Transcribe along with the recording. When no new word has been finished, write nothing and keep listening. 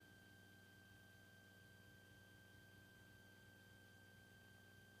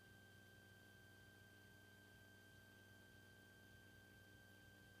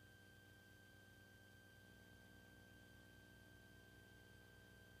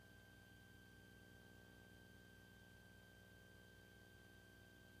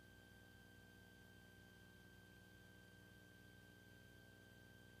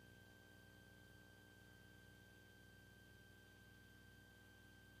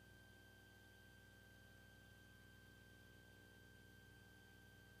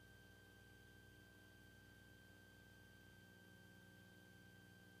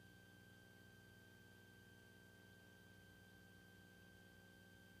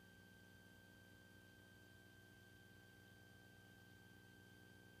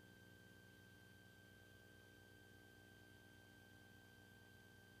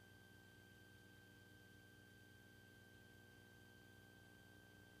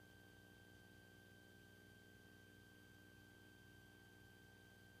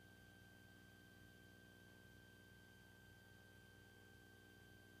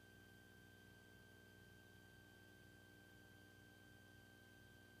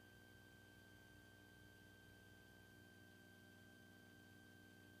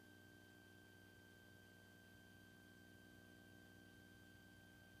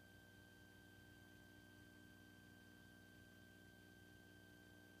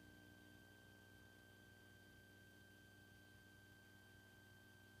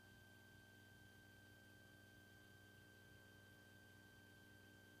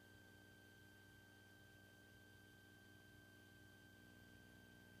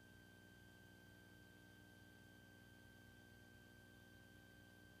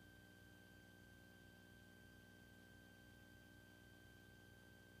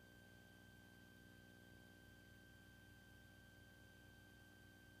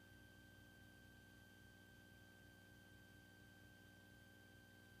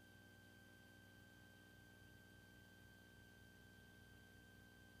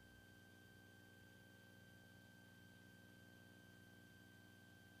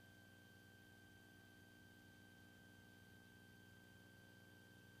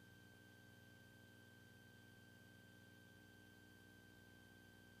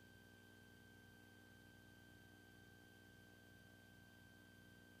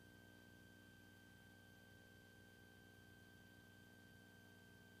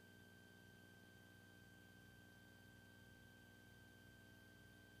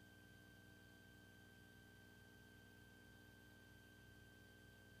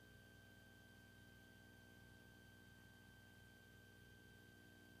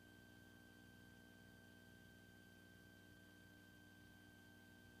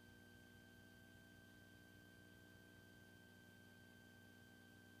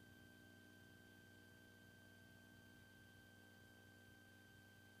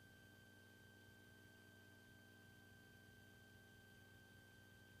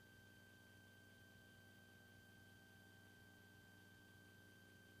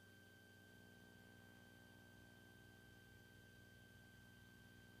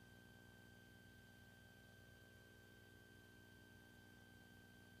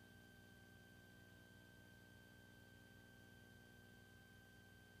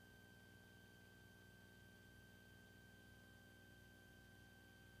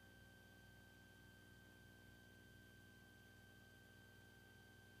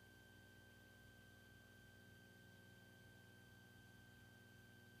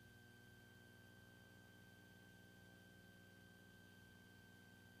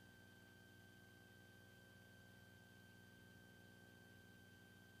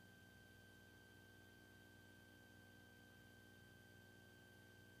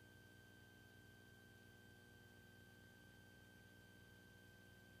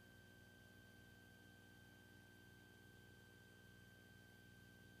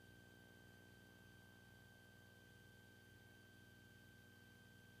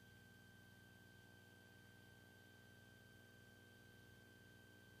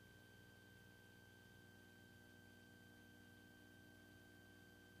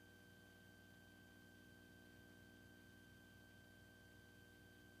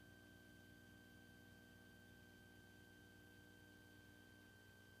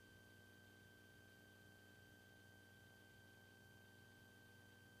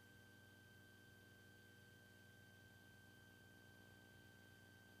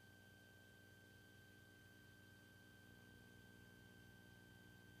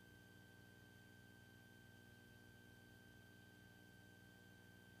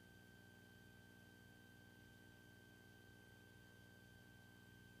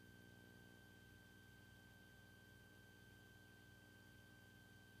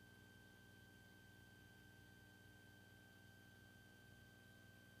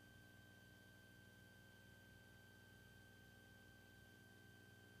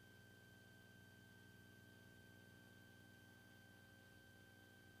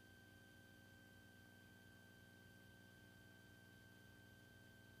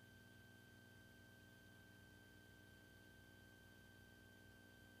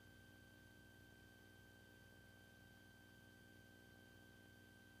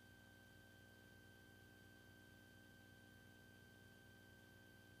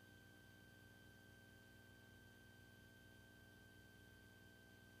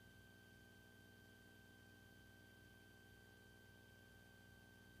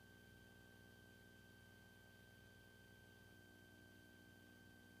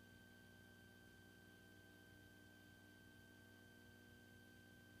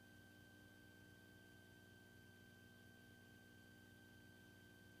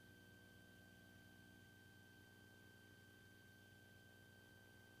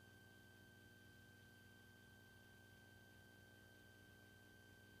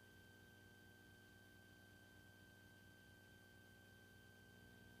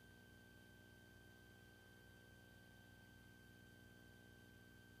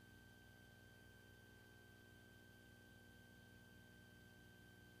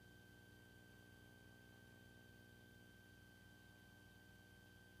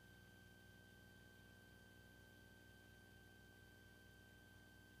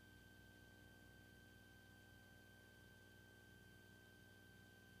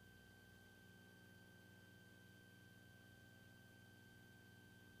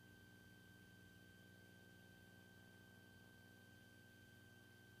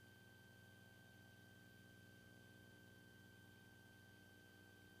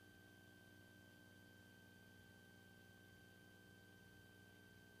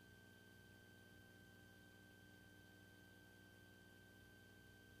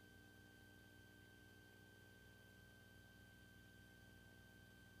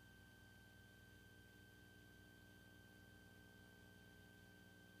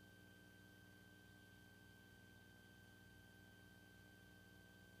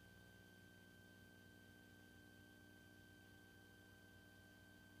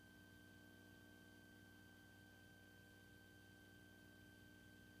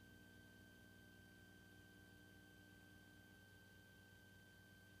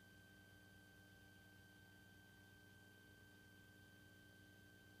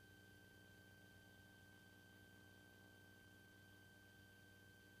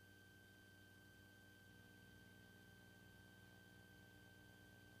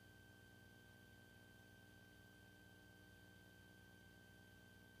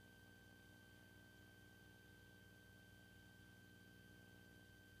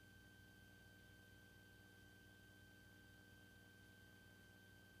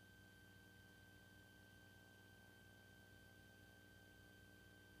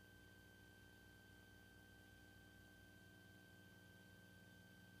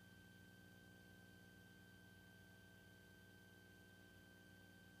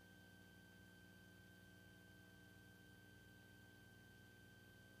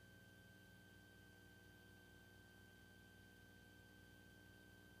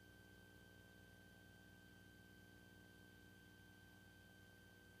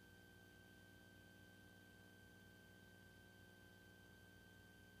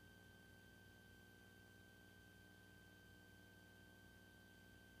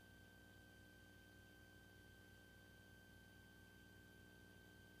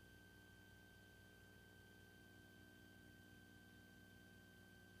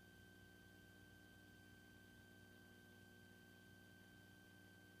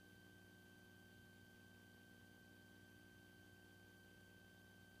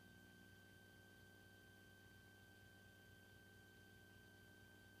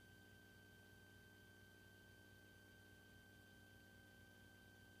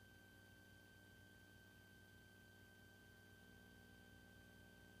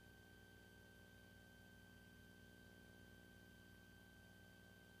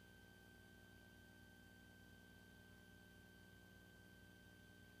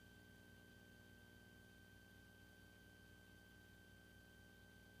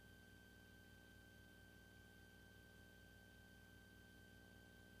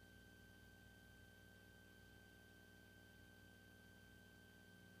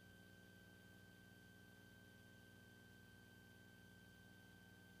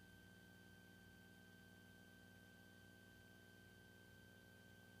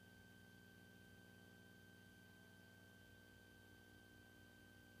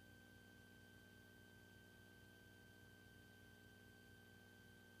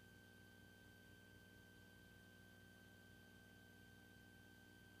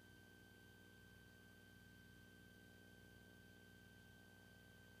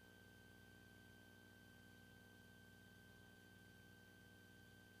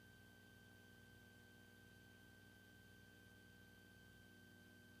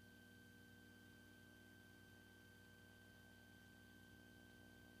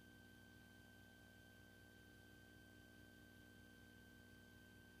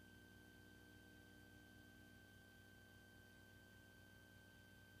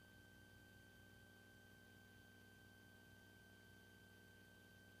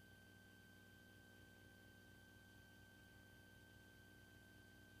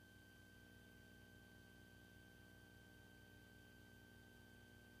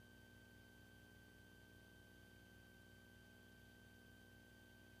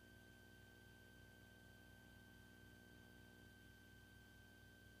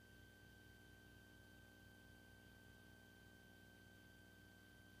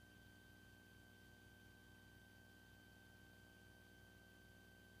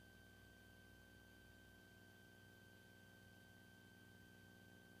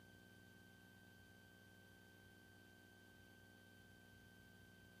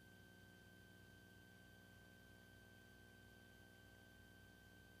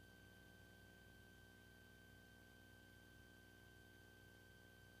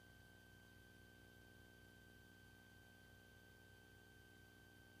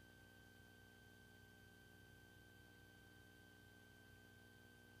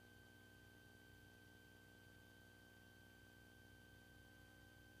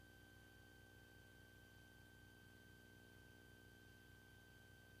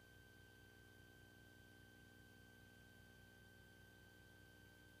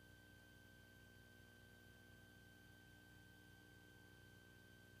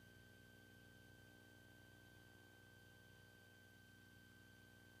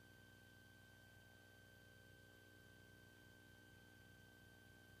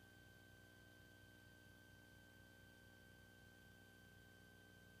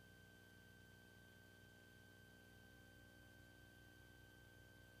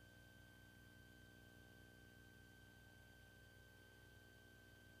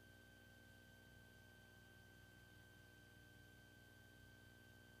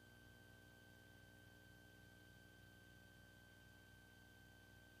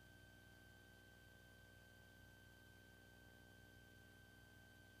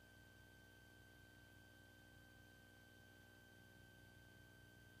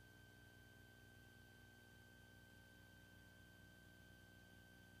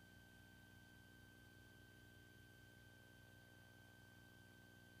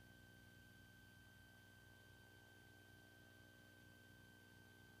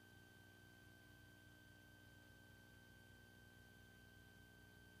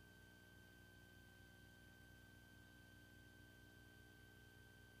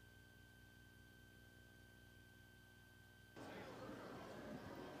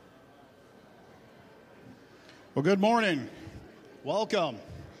Well, good morning. Welcome.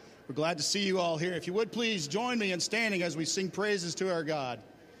 We're glad to see you all here. If you would please join me in standing as we sing praises to our God.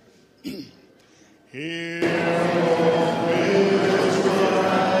 Hear, O Israel.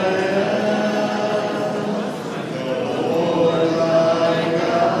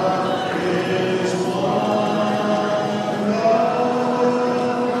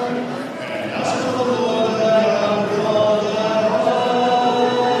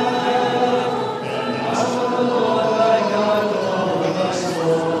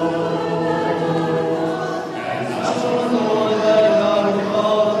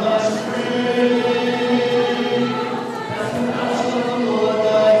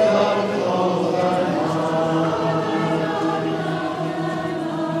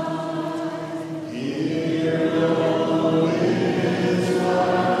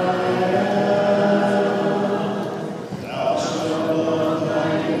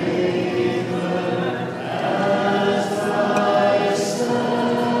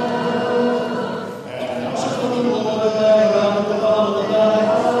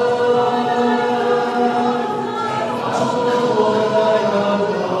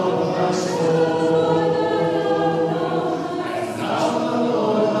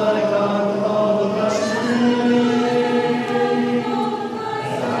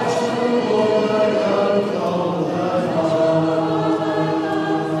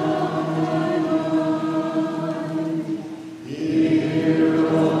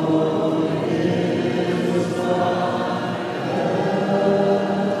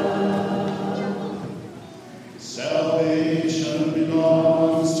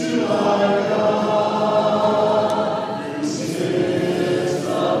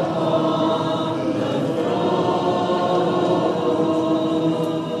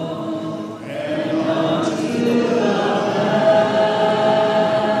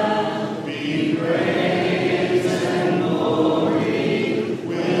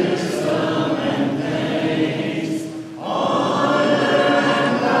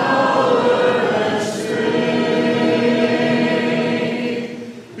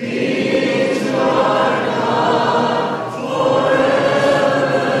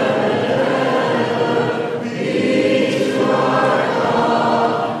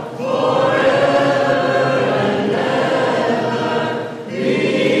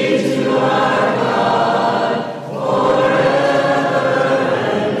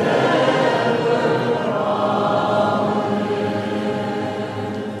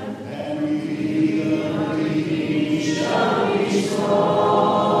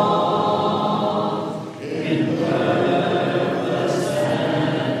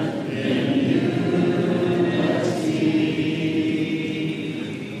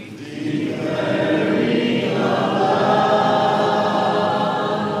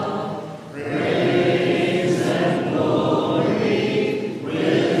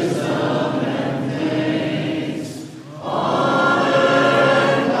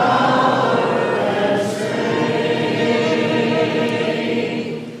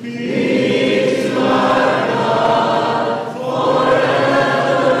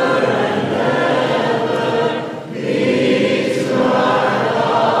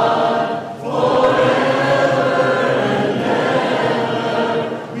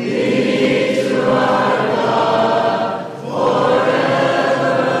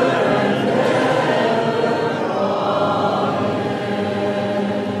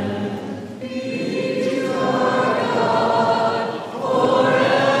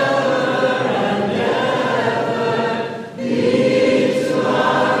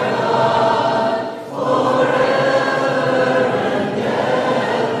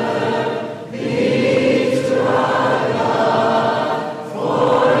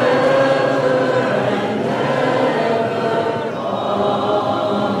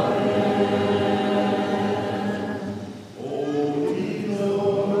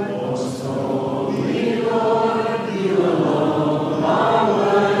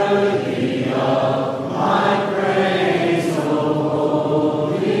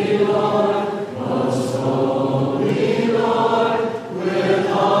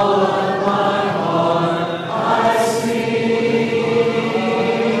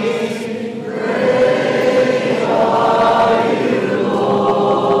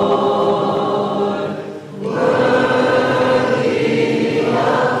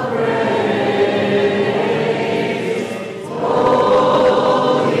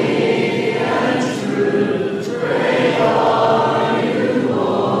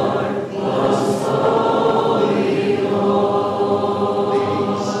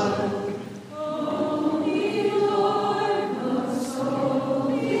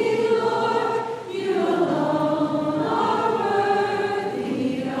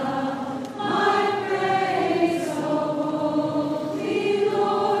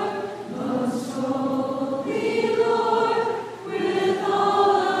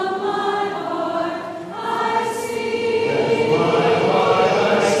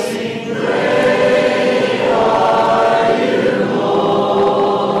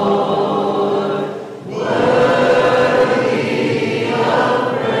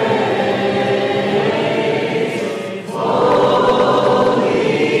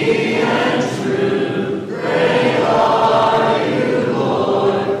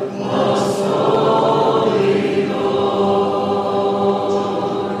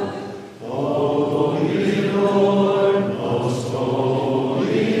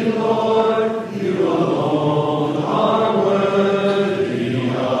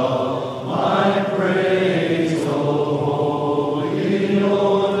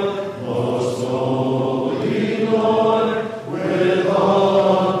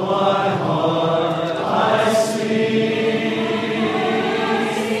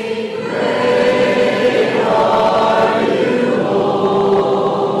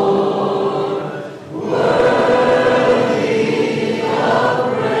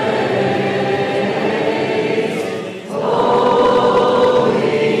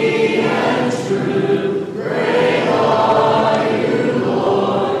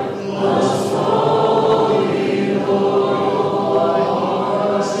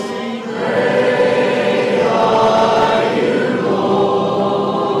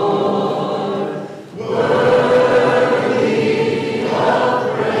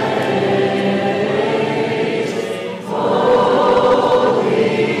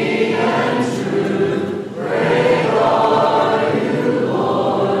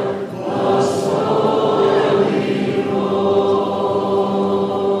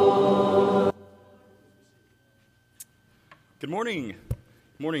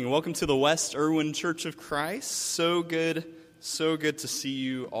 Morning. Welcome to the West Irwin Church of Christ. So good to see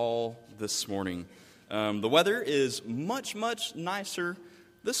you all this morning. The weather is much nicer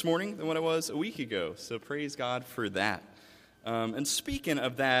this morning than what it was a week ago, so praise God for that. And speaking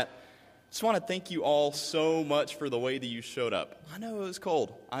of that, just want to thank you all so much for the way that you showed up. I know it was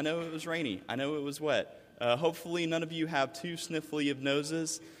cold. I know it was rainy. I know it was wet. Hopefully none of you have too sniffly of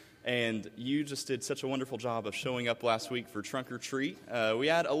noses. And you just did such a wonderful job of showing up last week for Trunk or Treat. We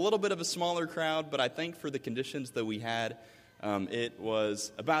had a little bit of a smaller crowd, but I think for the conditions that we had, it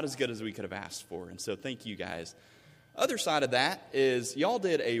was about as good as we could have asked for. And so thank you guys. Other side of that is y'all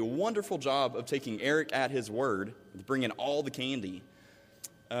did a wonderful job of taking Eric at his word, bringing all the candy.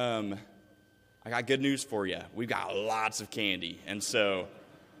 I got good news for you. We've got lots of candy. And so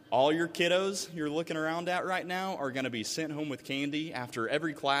all your kiddos you're looking around at right now are going to be sent home with candy after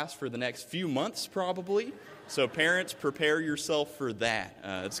every class for the next few months, probably. So parents, prepare yourself for that.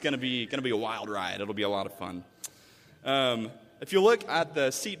 It's going to be a wild ride. It'll be a lot of fun. If you look at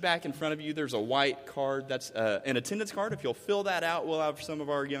the seat back in front of you, there's a white card. That's an attendance card. If you'll fill that out, we'll have some of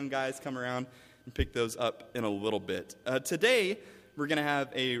our young guys come around and pick those up in a little bit. Today, we're going to have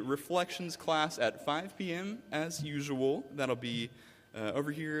a reflections class at 5 p.m. as usual. That'll be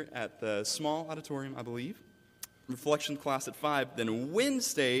over here at the small auditorium, I believe. Reflection class at 5. Then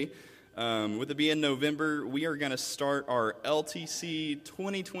Wednesday, with it being November, we are going to start our LTC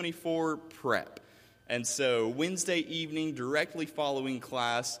 2024 prep. And so Wednesday evening, directly following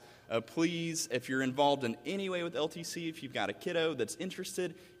class, please, if you're involved in any way with LTC, if you've got a kiddo that's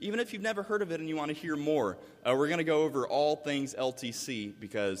interested, even if you've never heard of it and you want to hear more, we're going to go over all things LTC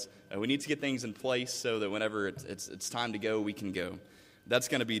because we need to get things in place so that whenever it's time to go, we can go. That's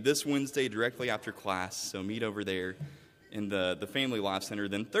going to be this Wednesday directly after class, so meet over there in the Family Life Center.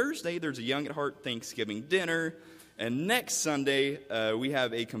 Then Thursday, there's a Young at Heart Thanksgiving dinner. And next Sunday, we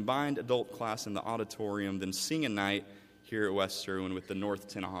have a combined adult class in the auditorium, then singing night here at West Irwin with the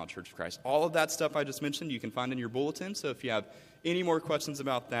North Tenaha Church of Christ. All of that stuff I just mentioned you can find in your bulletin, so if you have any more questions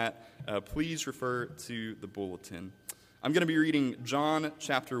about that, please refer to the bulletin. I'm going to be reading John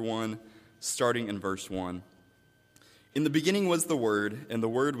chapter 1, starting in verse 1. In the beginning was the Word, and the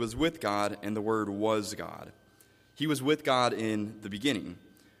Word was with God, and the Word was God. He was with God in the beginning.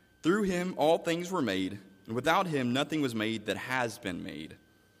 Through him all things were made, and without him nothing was made that has been made.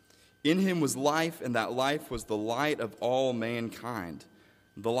 In him was life, and that life was the light of all mankind.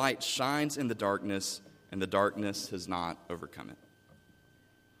 The light shines in the darkness, and the darkness has not overcome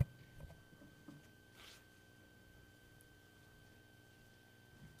it.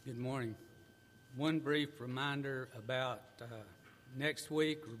 Good morning. One brief reminder about next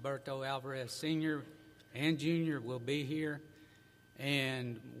week, Roberto Alvarez Sr. and Jr. will be here,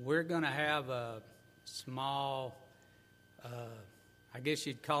 and we're going to have a small, I guess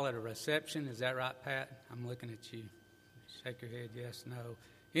you'd call it a reception. Is that right, Pat? I'm looking at you. Shake your head, yes, no.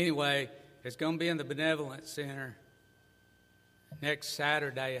 Anyway, it's going to be in the Benevolent Center next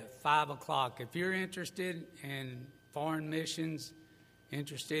Saturday at 5 o'clock. If you're interested in foreign missions,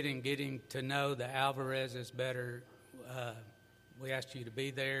 interested in getting to know the Alvarezes better, we ask you to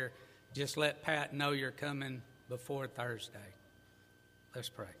be there. Just let Pat know you're coming before Thursday. Let's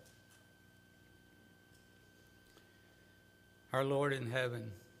pray. Our Lord in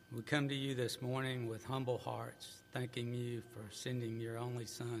heaven, we come to you this morning with humble hearts, thanking you for sending your only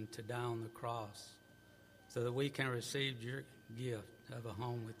Son to die on the cross so that we can receive your gift of a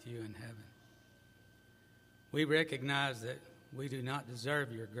home with you in heaven. We recognize that we do not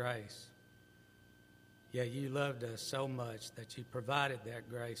deserve your grace, yet you loved us so much that you provided that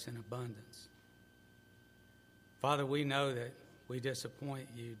grace in abundance. Father, we know that we disappoint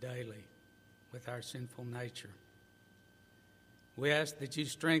you daily with our sinful nature. We ask that you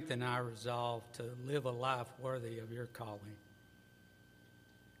strengthen our resolve to live a life worthy of your calling.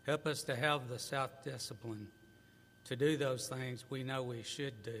 Help us to have the self-discipline to do those things we know we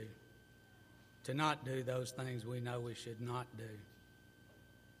should do, to not do those things we know we should not do,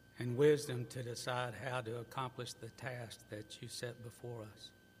 and wisdom to decide how to accomplish the task that you set before us.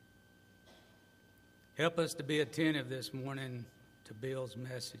 Help us to be attentive this morning to Bill's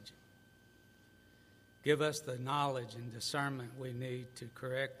message. Give us the knowledge and discernment we need to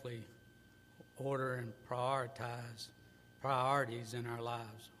correctly order and prioritize priorities in our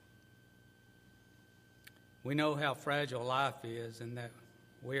lives. We know how fragile life is and that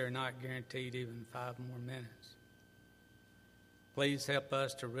we are not guaranteed even 5 more minutes. Please help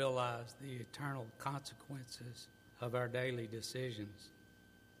us to realize the eternal consequences of our daily decisions.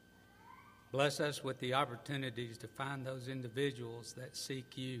 Bless us with the opportunities to find those individuals that seek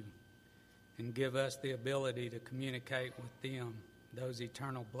you and give us the ability to communicate with them those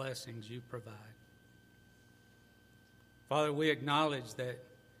eternal blessings you provide. Father, we acknowledge that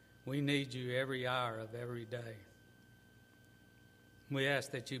we need you every hour of every day. We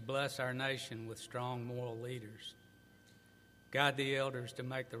ask that you bless our nation with strong moral leaders. Guide the elders to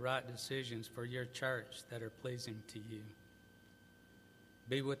make the right decisions for your church that are pleasing to you.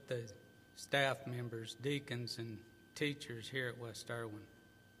 Be with the staff members, deacons, and teachers here at West Erwin.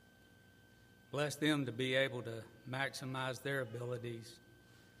 Bless them to be able to maximize their abilities,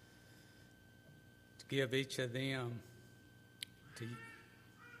 to give each of them to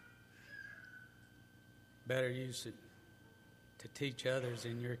better use it to teach others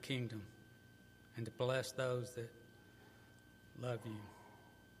in your kingdom and to bless those that love you.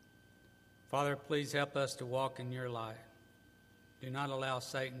 Father, please help us to walk in your light. Do not allow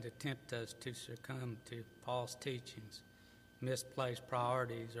Satan to tempt us to succumb to false teachings, misplaced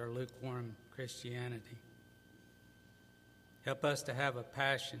priorities, or lukewarm Christianity. Help us to have a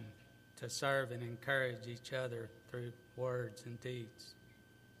passion to serve and encourage each other through words and deeds.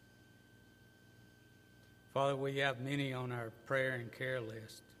 Father, we have many on our prayer and care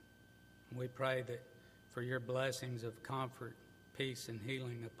list. We pray that for your blessings of comfort, peace, and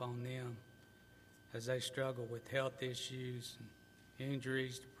healing upon them as they struggle with health issues,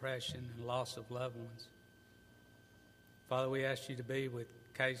 injuries, depression, and loss of loved ones. Father, we ask you to be with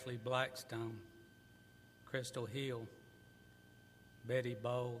Casely Blackstone, Crystal Hill, Betty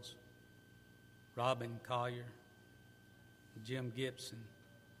Bowles, Robin Collier, Jim Gibson,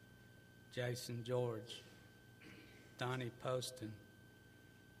 Jason George, Donnie Poston,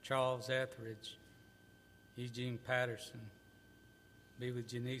 Charles Etheridge, Eugene Patterson. Be with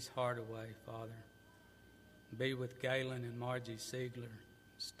Janice Hardaway, Father. Be with Galen and Margie Siegler,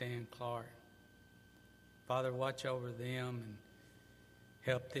 Stan Clark. Father, watch over them and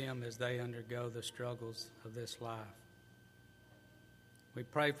help them as they undergo the struggles of this life. We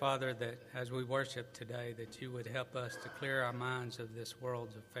pray, Father, that as we worship today, that you would help us to clear our minds of this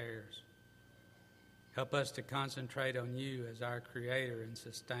world's affairs. Help us to concentrate on you as our Creator and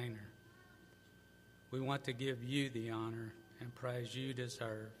Sustainer. We want to give you the honor and praise you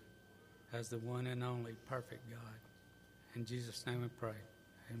deserve as the one and only perfect God. In Jesus' name we pray.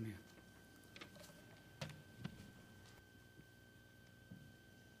 Amen.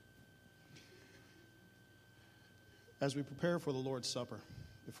 As we prepare for the Lord's Supper,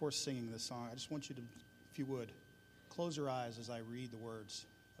 before singing this song, I just want you to, if you would, close your eyes as I read the words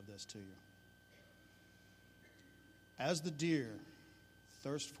of this to you. As the deer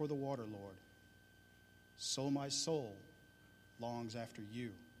thirst for the water, Lord, so my soul longs after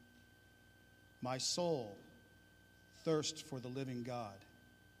you. My soul thirsts for the living God.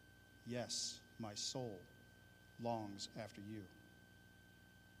 Yes, my soul longs after you.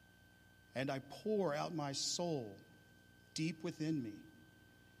 And I pour out my soul deep within me.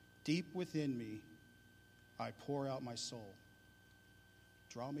 Deep within me, I pour out my soul.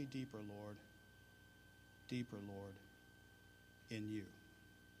 Draw me deeper, Lord. Deeper, Lord, in you.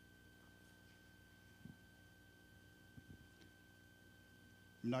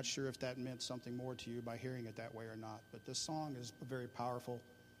 I'm not sure if that meant something more to you by hearing it that way or not, but this song is a very powerful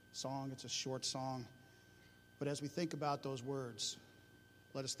song. It's a short song. But as we think about those words,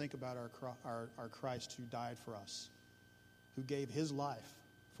 let us think about our Christ who died for us, who gave his life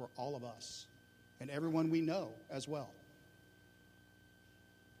for all of us and everyone we know as well.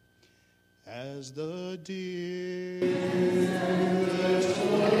 As the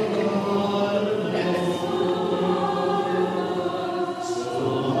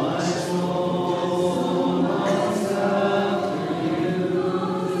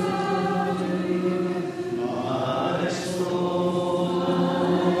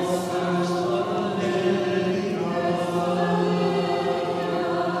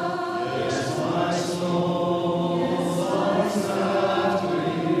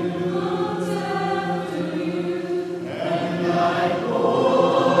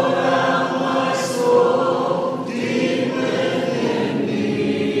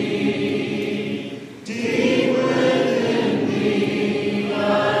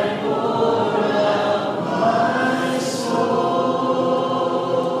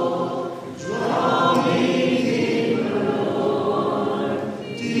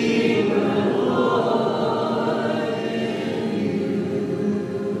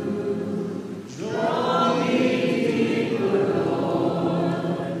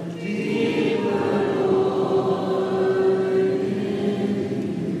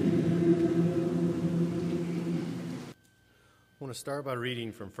I want to start by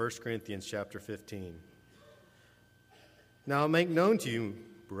reading from 1 Corinthians chapter 15. Now I make known to you,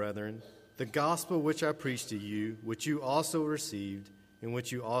 brethren, the gospel which I preached to you, which you also received, in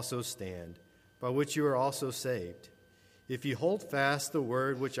which you also stand, by which you are also saved, if you hold fast the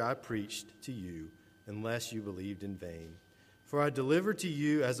word which I preached to you, unless you believed in vain. For I delivered to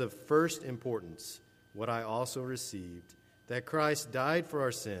you as of first importance what I also received, that Christ died for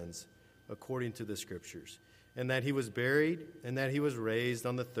our sins, according to the Scriptures, and that he was buried, and that he was raised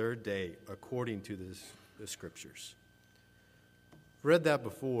on the third day, according to the Scriptures. I've read that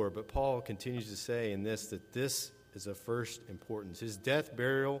before, but Paul continues to say in this that this is of first importance, his death,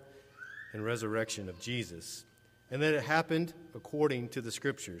 burial, and resurrection of Jesus, and that it happened according to the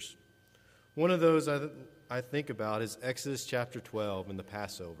Scriptures. One of those I think about is Exodus chapter 12 and the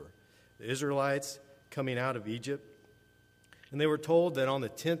Passover. The Israelites coming out of Egypt, and they were told that on the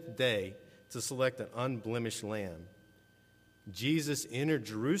 10th day to select an unblemished lamb. Jesus entered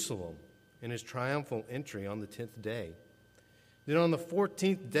Jerusalem in his triumphal entry on the 10th day. Then on the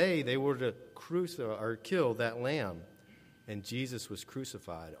 14th day, they were to kill that lamb, and Jesus was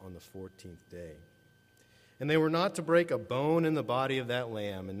crucified on the 14th day. And they were not to break a bone in the body of that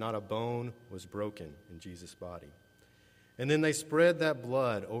lamb, and not a bone was broken in Jesus' body. And then they spread that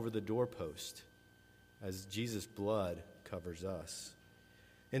blood over the doorpost, as Jesus' blood covers us.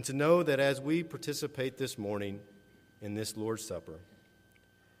 And to know that as we participate this morning in this Lord's Supper,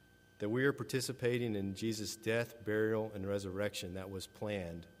 that we are participating in Jesus' death, burial, and resurrection that was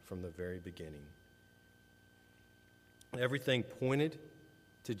planned from the very beginning. Everything pointed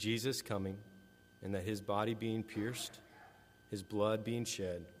to Jesus coming, and that his body being pierced, his blood being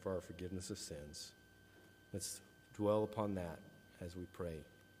shed for our forgiveness of sins. Let's dwell upon that as we pray.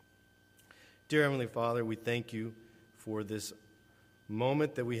 Dear Heavenly Father, we thank you for this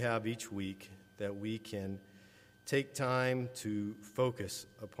moment that we have each week, that we can take time to focus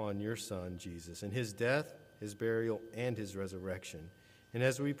upon your Son, Jesus, and his death, his burial, and his resurrection. And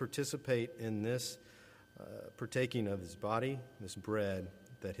as we participate in this partaking of his body, this bread,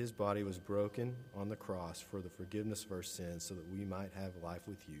 that his body was broken on the cross for the forgiveness of our sins so that we might have life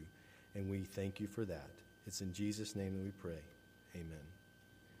with you. And we thank you for that. It's in Jesus' name that we pray. Amen.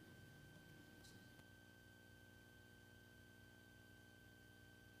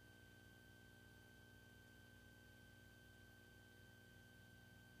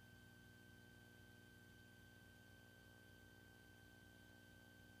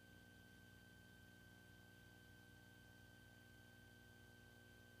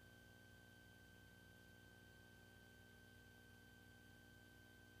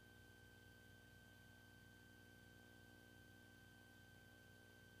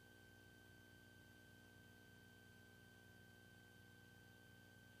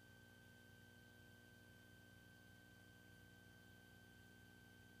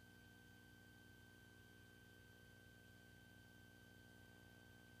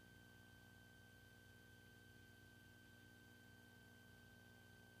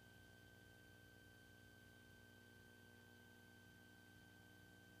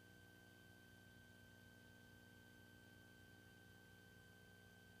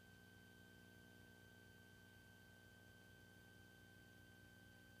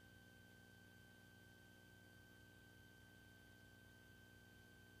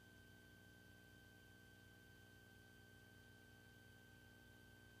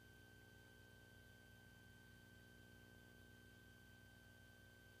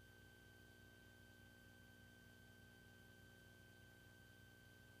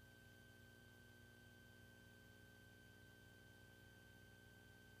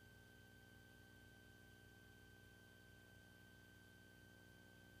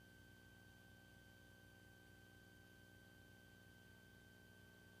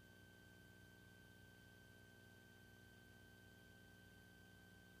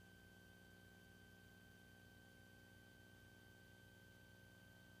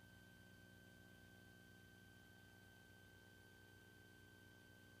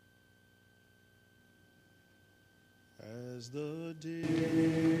 As the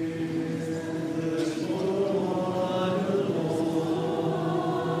deer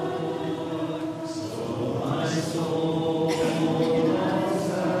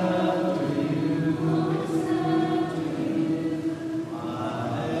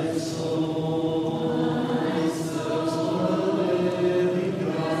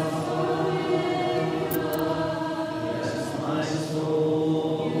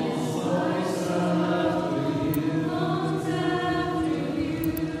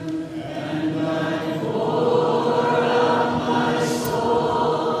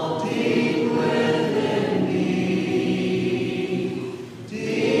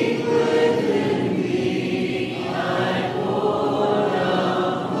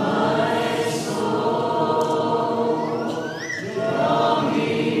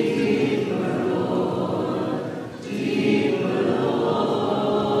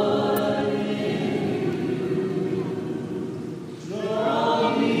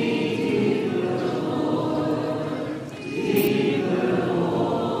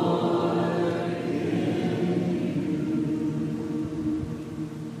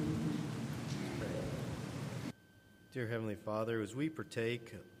Dear Heavenly Father, as we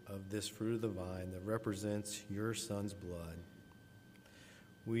partake of this fruit of the vine that represents your Son's blood,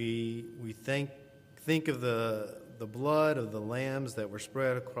 we think of the blood of the lambs that were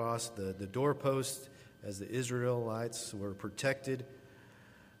spread across the doorpost as the Israelites were protected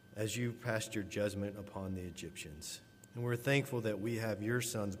as you passed your judgment upon the Egyptians. And we're thankful that we have your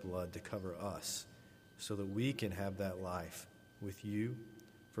Son's blood to cover us so that we can have that life with you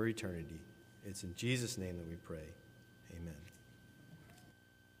for eternity. It's in Jesus' name that we pray. Amen.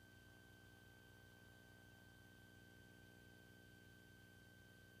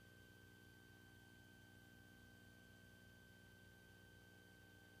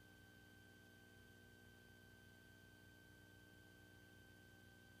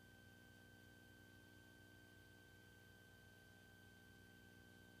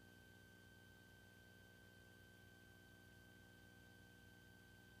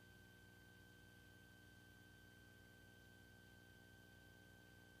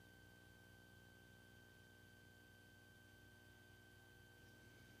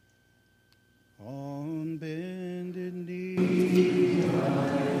 On bended knee,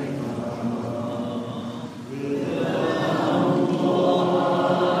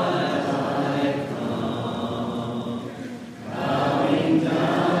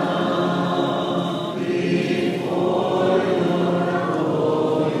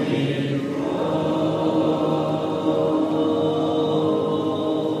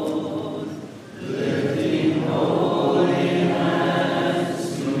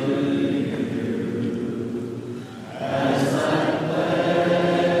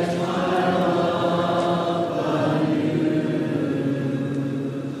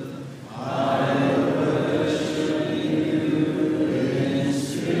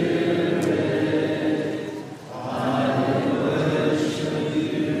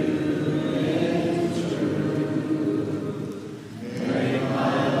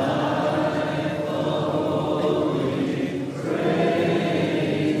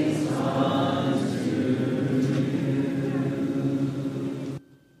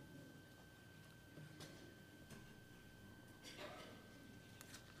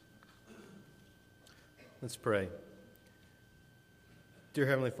 Let's pray. Dear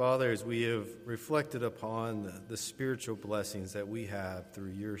Heavenly Father, as we have reflected upon the spiritual blessings that we have through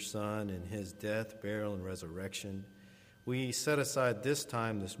your Son and his death, burial, and resurrection, we set aside this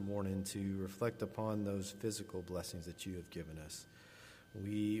time this morning to reflect upon those physical blessings that you have given us.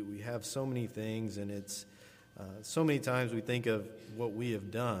 We have so many things, and it's so many times we think of what we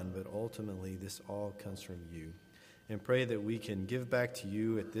have done, but ultimately this all comes from you. And pray that we can give back to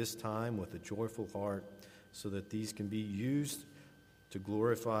you at this time with a joyful heart, so that these can be used to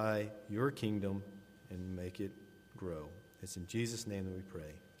glorify your kingdom and make it grow. It's in Jesus' name that we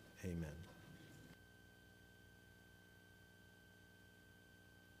pray. Amen.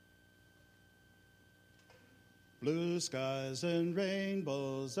 blue skies and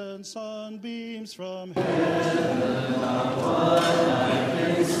rainbows and sunbeams from heaven are what I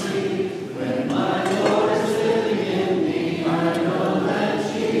can see. When my Lord is living in me, I know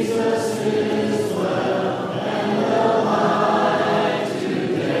that Jesus is well and will hide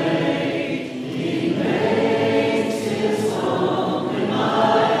today. He makes his home in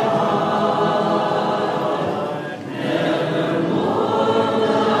my heart. Nevermore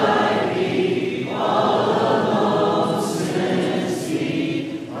will I be all alone since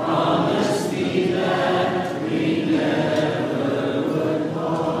he promised me that we never would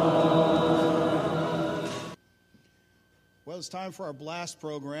part. Well, it's time for our Blast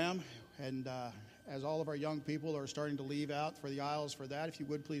program, and as all of our young people are starting to leave out for the aisles for that, if you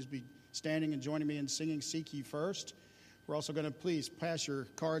would please be standing and joining me in singing Seek Ye First. We're also going to please pass your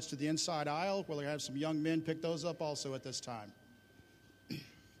cards to the inside aisle. We'll have some young men pick those up also at this time.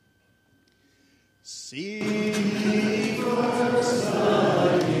 Seek ye first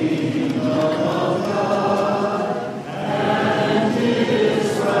the kingdom of God and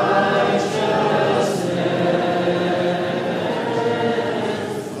his righteousness,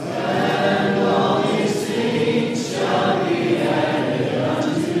 and all these things shall be added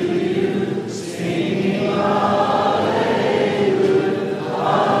unto you. Sing hallelujah,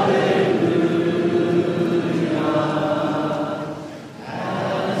 hallelujah.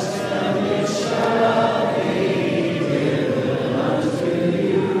 Ask and it shall be given unto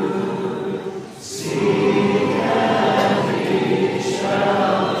you.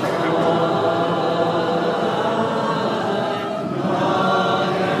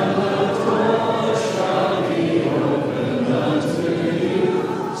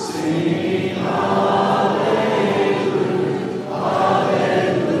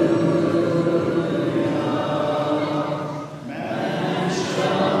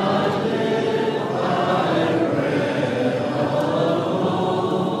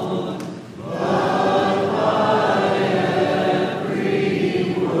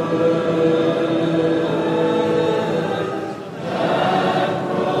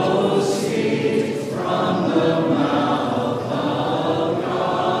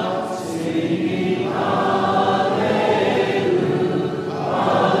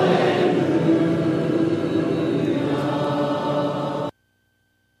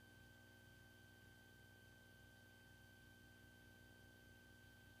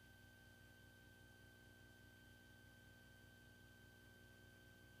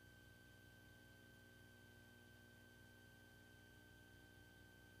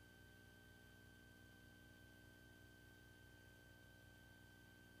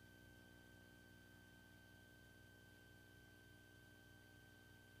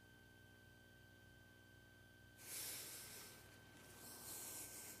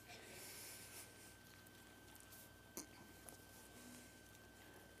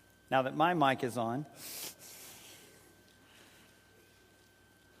 now that my mic is on.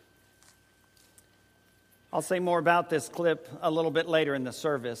 I'll say more about this clip a little bit later in the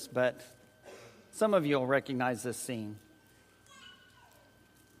service, but some of you will recognize this scene.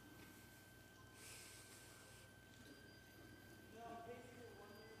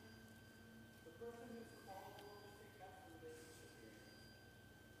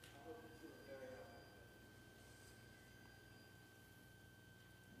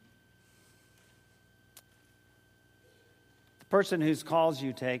 The person whose calls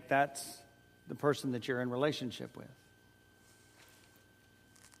you take, that's the person that you're in relationship with.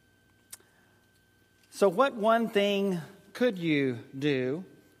 So what one thing could you do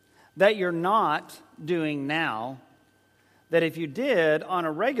that you're not doing now that if you did on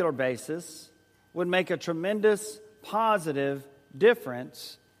a regular basis would make a tremendous positive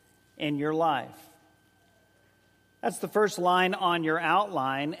difference in your life? That's the first line on your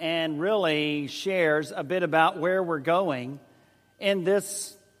outline and really shares a bit about where we're going in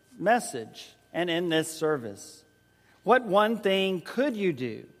this message and in this service. What one thing could you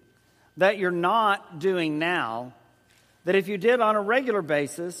do that you're not doing now that if you did on a regular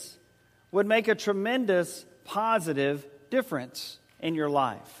basis would make a tremendous positive difference in your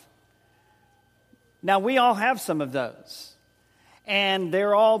life? Now, we all have some of those, and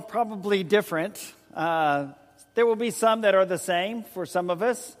they're all probably different. There will be some that are the same for some of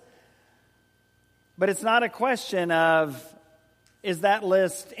us, but it's not a question of, is that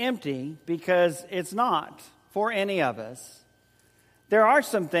list empty? Because it's not for any of us. There are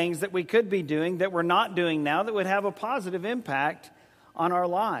some things that we could be doing that we're not doing now that would have a positive impact on our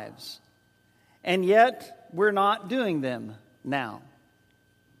lives. And yet, we're not doing them now.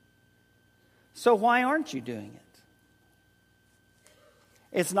 So why aren't you doing it?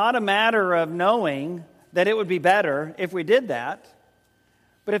 It's not a matter of knowing that it would be better if we did that.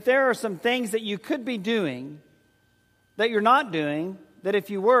 But if there are some things that you could be doing that you're not doing, that if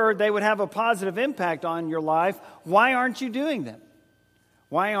you were, they would have a positive impact on your life, why aren't you doing them?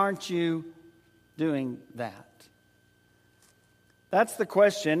 Why aren't you doing that? That's the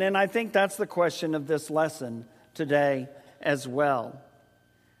question, and I think that's the question of this lesson today as well.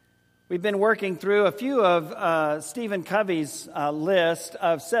 We've been working through a few of Stephen Covey's list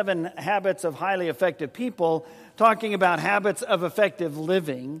of 7 habits of highly effective people, talking about habits of effective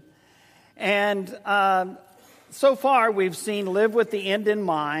living. And so far, we've seen live with the end in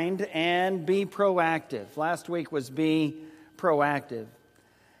mind and be proactive. Last week was be proactive.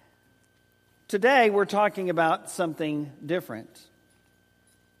 Today, we're talking about something different.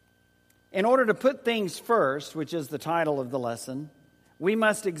 In order to put things first, which is the title of the lesson, we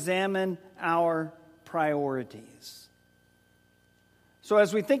must examine our priorities. So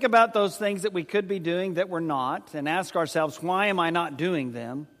as we think about those things that we could be doing that we're not, and ask ourselves, why am I not doing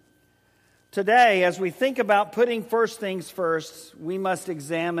them? Today, as we think about putting first things first, we must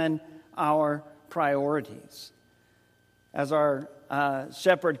examine our priorities. As our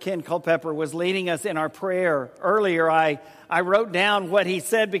shepherd Ken Culpepper was leading us in our prayer earlier, I wrote down what he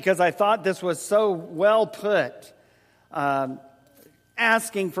said because I thought this was so well put.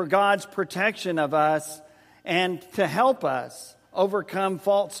 Asking for God's protection of us and to help us overcome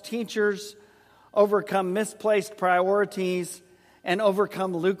false teachers, overcome misplaced priorities, and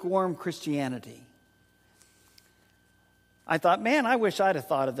overcome lukewarm Christianity. I thought, man, I wish I'd have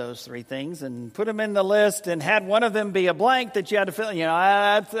thought of those 3 things and put them in the list and had one of them be a blank that you had to fill. You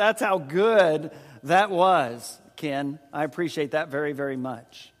know, that's how good that was, Ken. I appreciate that very, very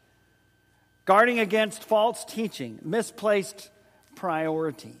much. Guarding against false teaching, misplaced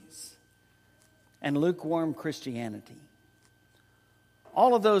priorities, and lukewarm Christianity.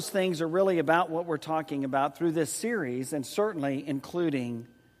 All of those things are really about what we're talking about through this series, and certainly including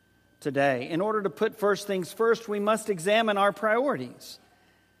today. In order to put first things first, we must examine our priorities.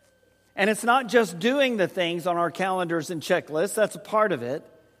 And it's not just doing the things on our calendars and checklists, that's a part of it.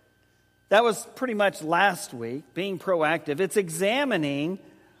 That was pretty much last week, being proactive. It's examining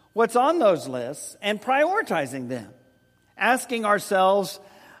what's on those lists and prioritizing them. Asking ourselves,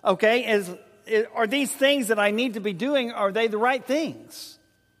 okay, are these things that I need to be doing, are they the right things?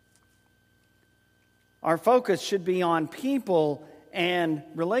 Our focus should be on people and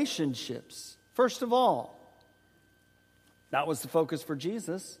relationships, first of all. That was the focus for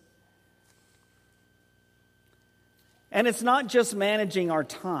Jesus. And it's not just managing our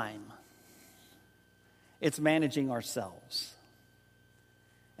time. It's managing ourselves.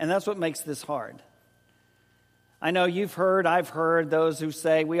 And that's what makes this hard. I know I've heard those who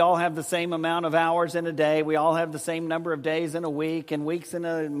say we all have the same amount of hours in a day, we all have the same number of days in a week, and weeks in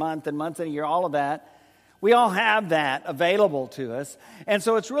a month, and months in a year, all of that. We all have that available to us. And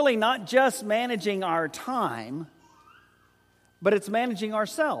so it's really not just managing our time, but it's managing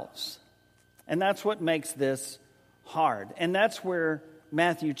ourselves. And that's what makes this hard. And that's where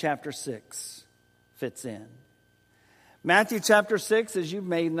Matthew chapter 6 fits in. Matthew chapter 6, as you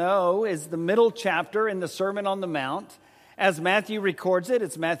may know, is the middle chapter in the Sermon on the Mount. As Matthew records it,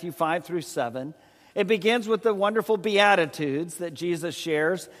 it's Matthew 5 through 7. It begins with the wonderful Beatitudes that Jesus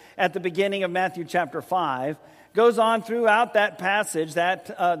shares at the beginning of Matthew chapter 5. Goes on throughout that passage,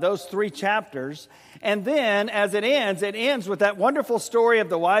 those 3 chapters. And then, as it ends with that wonderful story of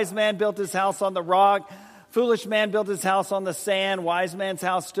the wise man built his house on the rock. Foolish man built his house on the sand. Wise man's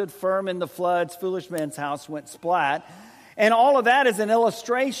house stood firm in the floods. Foolish man's house went splat. And all of that is an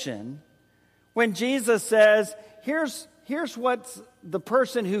illustration when Jesus says, here's what the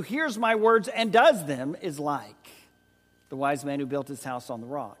person who hears my words and does them is like. The wise man who built his house on the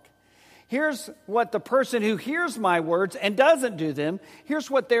rock. Here's what the person who hears my words and doesn't do them,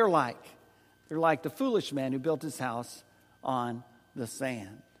 here's what they're like. They're like the foolish man who built his house on the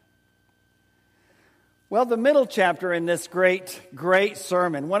sand. Well, the middle chapter in this great, great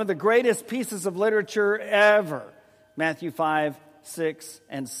sermon, one of the greatest pieces of literature ever, Matthew 5, 6,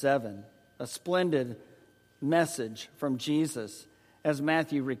 and 7. A splendid message from Jesus as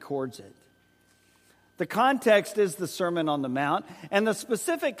Matthew records it. The context is the Sermon on the Mount, and the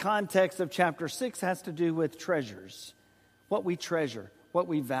specific context of chapter 6 has to do with treasures, what we treasure, what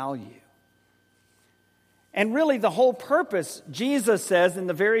we value. And really the whole purpose, Jesus says in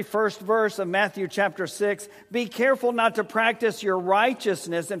the very first verse of Matthew chapter 6, be careful not to practice your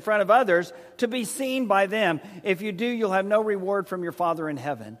righteousness in front of others to be seen by them. If you do, you'll have no reward from your Father in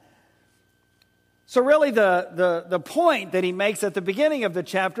heaven. So really the point that he makes at the beginning of the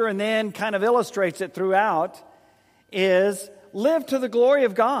chapter and then kind of illustrates it throughout is live to the glory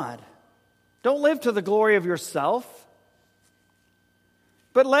of God. Don't live to the glory of yourself.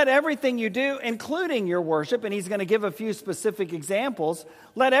 But let everything you do, including your worship, and he's going to give a few specific examples,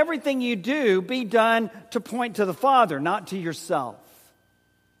 let everything you do be done to point to the Father, not to yourself.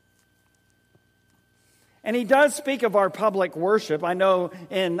 And he does speak of our public worship. I know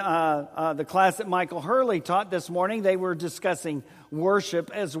in the class that Michael Hurley taught this morning, they were discussing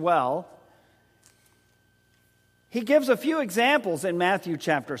worship as well. He gives a few examples in Matthew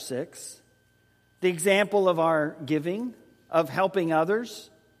chapter 6. The example of our giving, of helping others,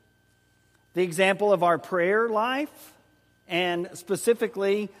 the example of our prayer life, and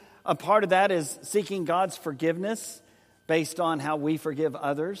specifically a part of that is seeking God's forgiveness based on how we forgive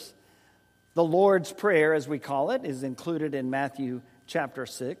others. The Lord's Prayer, as we call it, is included in Matthew chapter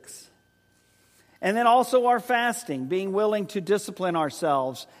 6. And then also our fasting, being willing to discipline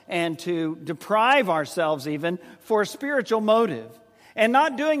ourselves and to deprive ourselves even for a spiritual motive. And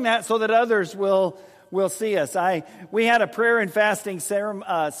not doing that so that others will see us. We had a prayer and fasting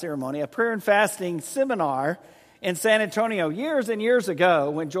ceremony, a prayer and fasting seminar in San Antonio years and years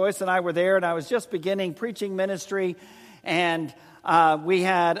ago when Joyce and I were there, and I was just beginning preaching ministry. And we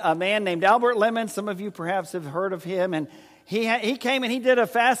had a man named Albert Lemon. Some of you perhaps have heard of him. And he came and he did a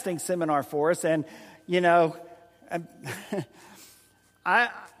fasting seminar for us. And, you know, I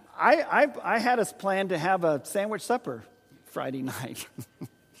had us planned to have a sandwich supper Friday night.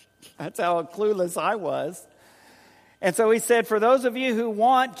 That's how clueless I was. And so he said, for those of you who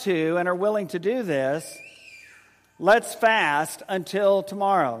want to and are willing to do this, let's fast until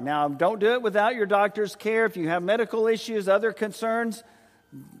tomorrow. Now, don't do it without your doctor's care. If you have medical issues, other concerns,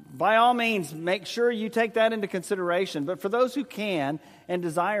 by all means, make sure you take that into consideration. But for those who can and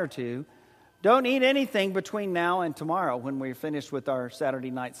desire to, don't eat anything between now and tomorrow when we're finished with our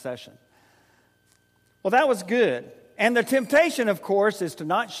Saturday night session. Well, that was good. And the temptation, of course, is to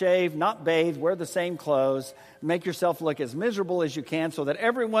not shave, not bathe, wear the same clothes, make yourself look as miserable as you can so that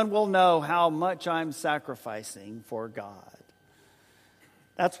everyone will know how much I'm sacrificing for God.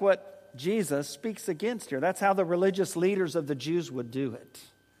 That's what Jesus speaks against here. That's how the religious leaders of the Jews would do it.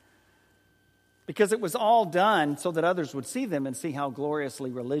 Because it was all done so that others would see them and see how gloriously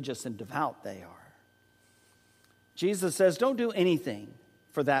religious and devout they are. Jesus says, don't do anything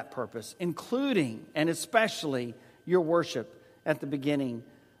for that purpose, including and especially your worship at the beginning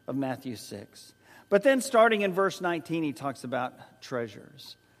of Matthew 6. But then starting in verse 19, he talks about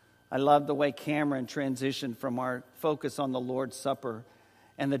treasures. I love the way Cameron transitioned from our focus on the Lord's Supper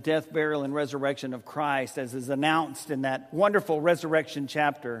and the death, burial, and resurrection of Christ as is announced in that wonderful resurrection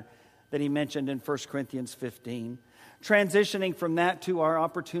chapter that he mentioned in 1 Corinthians 15. Transitioning from that to our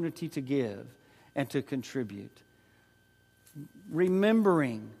opportunity to give and to contribute.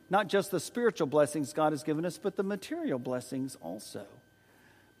 Remembering not just the spiritual blessings God has given us, but the material blessings also.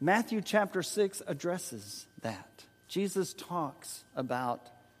 Matthew chapter 6 addresses that. Jesus talks about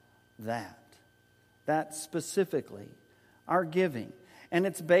that specifically, our giving. And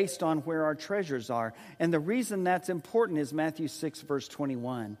it's based on where our treasures are. And the reason that's important is Matthew 6, verse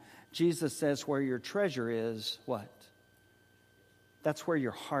 21. Jesus says, where your treasure is, what? That's where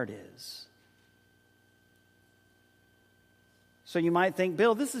your heart is. So you might think,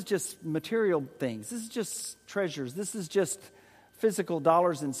 Bill, this is just material things. This is just treasures. This is just physical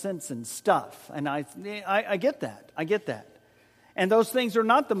dollars and cents and stuff. And I get that. I get that. And those things are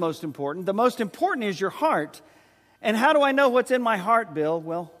not the most important. The most important is your heart. And how do I know what's in my heart, Bill?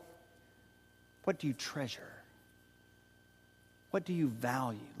 Well, what do you treasure? What do you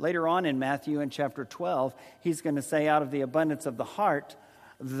value? Later on in Matthew in chapter 12, he's going to say, out of the abundance of the heart,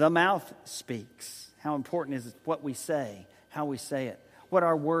 the mouth speaks. How important is what we say, how we say it, what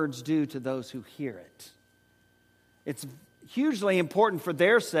our words do to those who hear it. It's hugely important for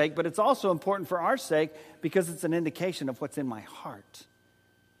their sake, but it's also important for our sake because it's an indication of what's in my heart,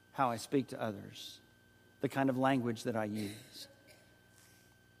 how I speak to others, the kind of language that I use,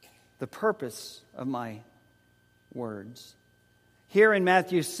 the purpose of my words. Here in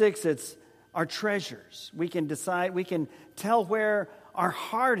Matthew 6, it's our treasures. We can decide, we can tell where our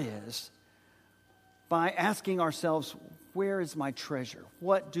heart is by asking ourselves, where is my treasure?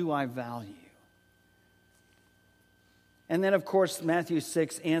 What do I value? And then, of course, Matthew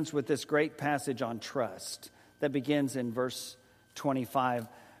 6 ends with this great passage on trust that begins in verse 25.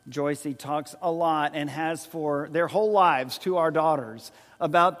 Joyce talks a lot and has for their whole lives to our daughters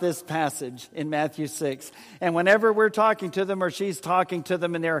about this passage in Matthew 6. And whenever we're talking to them or she's talking to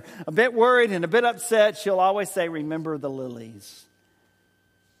them and they're a bit worried and a bit upset, she'll always say, remember the lilies.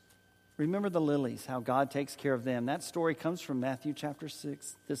 Remember the lilies, how God takes care of them. That story comes from Matthew chapter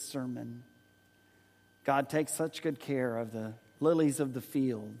 6, this sermon. God takes such good care of the lilies of the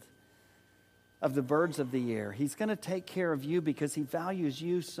field, of the birds of the air. He's going to take care of you because he values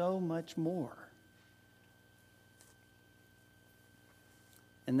you so much more.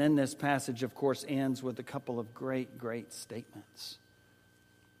 And then this passage, of course, ends with a couple of great, great statements.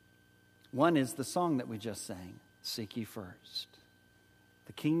 One is the song that we just sang, Seek Ye First,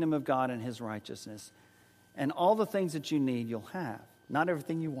 the kingdom of God and his righteousness. And all the things that you need, you'll have. Not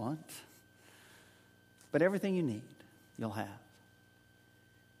everything you want, but everything you need, you'll have.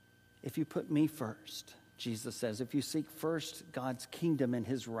 If you put me first, Jesus says, if you seek first God's kingdom and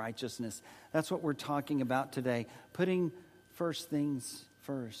his righteousness, that's what we're talking about today. Putting first things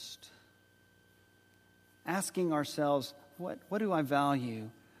first. Asking ourselves, what do I value?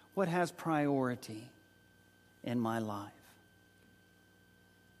 What has priority in my life?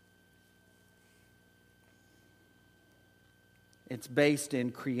 It's based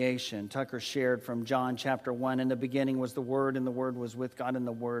in creation. Tucker shared from John chapter 1, in the beginning was the Word, and the Word was with God, and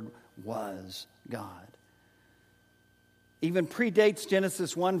the Word was God. Even predates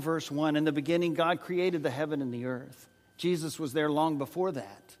Genesis 1, verse 1. In the beginning, God created the heaven and the earth. Jesus was there long before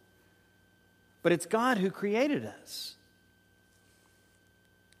that. But it's God who created us.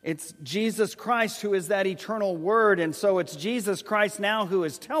 It's Jesus Christ who is that eternal Word, and so it's Jesus Christ now who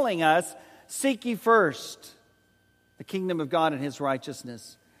is telling us, seek ye first the kingdom of God and his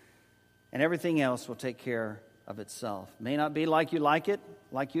righteousness, and everything else will take care of itself. May not be like you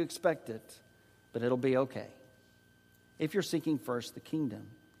expect it, but it'll be okay if you're seeking first the kingdom.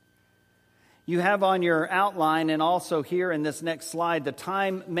 You have on your outline and also here in this next slide the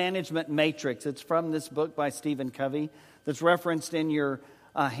time management matrix. It's from this book by Stephen Covey that's referenced in your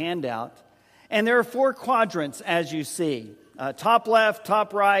handout. And there are 4 quadrants as you see. Top left,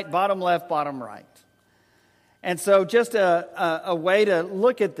 top right, bottom left, bottom right. And so just a way to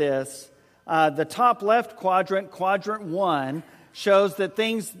look at this, the top left quadrant, quadrant 1, shows that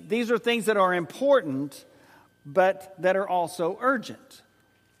these are things that are important, but that are also urgent.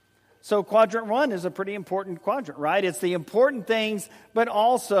 So quadrant 1 is a pretty important quadrant, right? It's the important things, but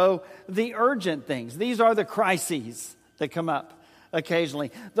also the urgent things. These are the crises that come up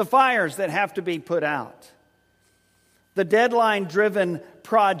occasionally. The fires that have to be put out. The deadline-driven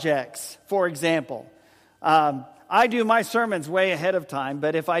projects, for example. I do my sermons way ahead of time,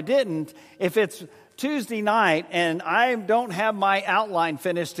 but if I didn't, if it's Tuesday night and I don't have my outline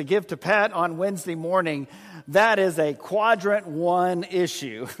finished to give to Pat on Wednesday morning, that is a quadrant 1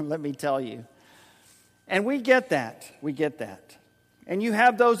 issue, let me tell you. And we get that. We get that. And you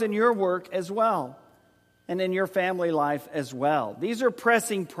have those in your work as well, and in your family life as well. These are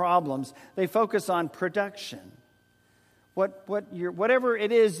pressing problems. They focus on production. Whatever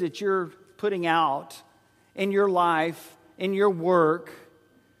it is that you're putting out in your life, in your work,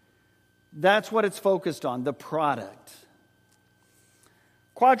 that's what it's focused on, the product.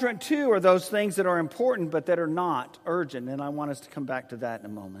 Quadrant 2 are those things that are important but that are not urgent, and I want us to come back to that in a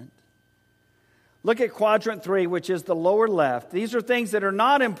moment. Look at Quadrant 3, which is the lower left. These are things that are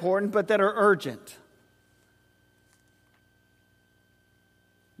not important but that are urgent.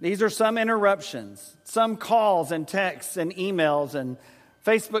 These are some interruptions, some calls and texts and emails and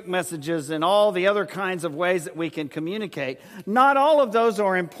Facebook messages and all the other kinds of ways that we can communicate. Not all of those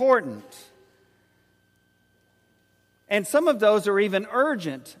are important. And some of those are even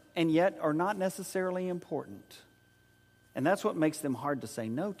urgent and yet are not necessarily important. And that's what makes them hard to say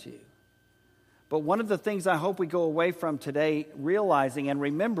no to. But one of the things I hope we go away from today realizing and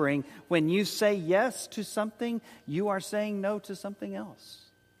remembering, when you say yes to something, you are saying no to something else.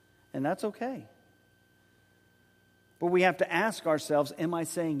 And that's okay. But we have to ask ourselves, am I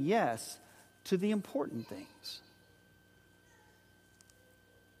saying yes to the important things?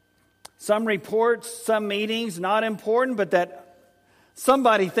 Some reports, some meetings, not important, but that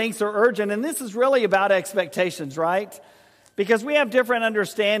somebody thinks are urgent. And this is really about expectations, right? Because we have different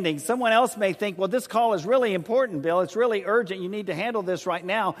understandings. Someone else may think, well, this call is really important, Bill. It's really urgent. You need to handle this right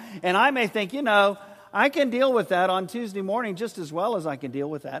now. And I may think, I can deal with that on Tuesday morning just as well as I can deal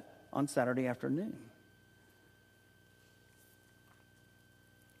with that on Saturday afternoon.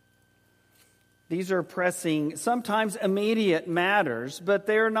 These are pressing, sometimes immediate matters, but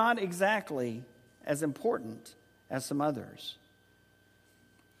they're not exactly as important as some others.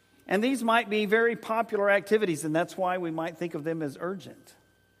 And these might be very popular activities, and that's why we might think of them as urgent,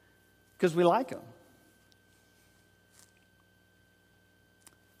 because we like them.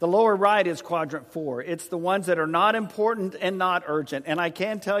 The lower right is Quadrant 4. It's the ones that are not important and not urgent. And I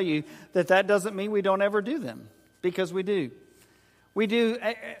can tell you that doesn't mean we don't ever do them, because we do. We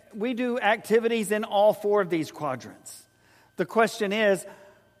do activities in all four of these quadrants. The question is,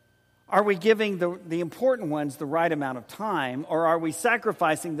 are we giving the important ones the right amount of time, or are we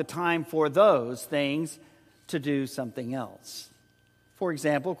sacrificing the time for those things to do something else? For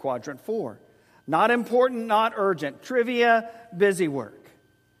example, Quadrant 4. Not important, not urgent. Trivia, busy work.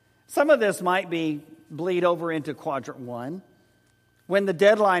 Some of this might bleed over into Quadrant 1 when the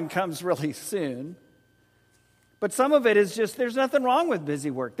deadline comes really soon. But some of it is just, there's nothing wrong with busy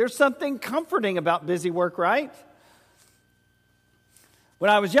work. There's something comforting about busy work, right?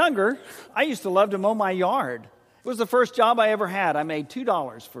 When I was younger, I used to love to mow my yard. It was the first job I ever had. I made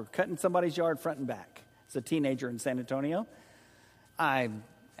 $2 for cutting somebody's yard front and back as a teenager in San Antonio. I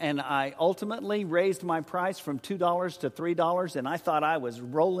ultimately raised my price from $2 to $3, and I thought I was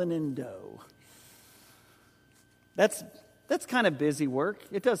rolling in dough. That's kind of busy work.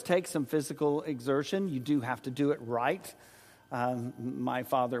 It does take some physical exertion. You do have to do it right, my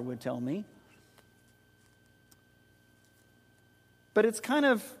father would tell me. But it's kind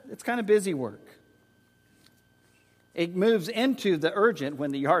of busy work. It moves into the urgent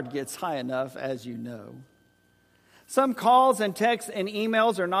when the yard gets high enough, as you know. Some calls and texts and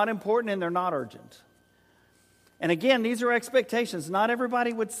emails are not important and they're not urgent. And again, these are expectations. Not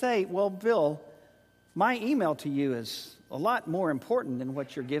everybody would say, well, Bill, my email to you is a lot more important than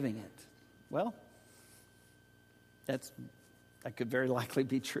what you're giving it. Well, that could very likely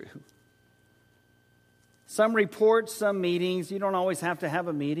be true. Some reports, some meetings, you don't always have to have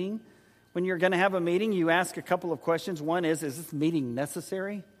a meeting. When you're going to have a meeting, you ask a couple of questions. One is this meeting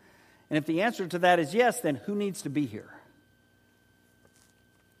necessary? And if the answer to that is yes, then who needs to be here?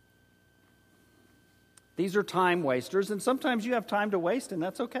 These are time wasters, and sometimes you have time to waste, and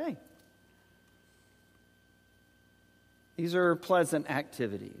that's okay. These are pleasant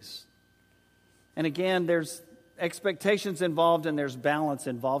activities. And again, there's expectations involved and there's balance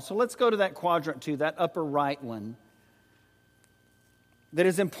involved. So let's go to that Quadrant 2, that upper right one, that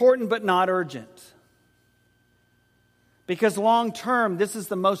is important but not urgent. Because long term, this is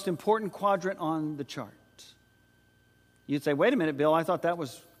the most important quadrant on the chart. You'd say, wait a minute, Bill, I thought that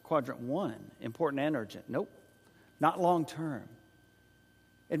was Quadrant 1, important and urgent. Nope, not long term.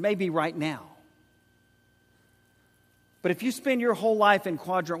 It may be right now. But if you spend your whole life in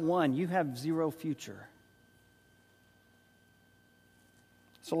Quadrant 1, you have zero future.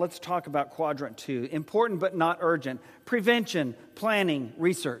 So let's talk about Quadrant 2. Important but not urgent. Prevention, planning,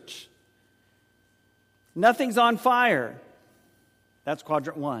 research. Nothing's on fire. That's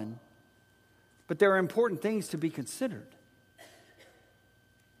Quadrant 1. But there are important things to be considered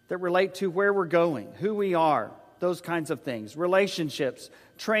that relate to where we're going, who we are, those kinds of things. Relationships,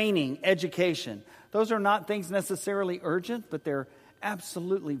 training, education. Those are not things necessarily urgent, but they're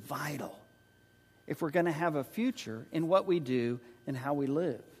absolutely vital if we're going to have a future in what we do and how we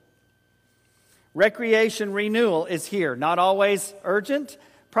live. Recreation renewal is here. Not always urgent,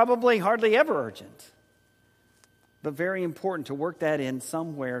 probably hardly ever urgent. but very important to work that in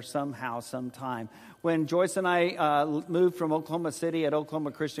somewhere, somehow, sometime. When Joyce and I moved from Oklahoma City at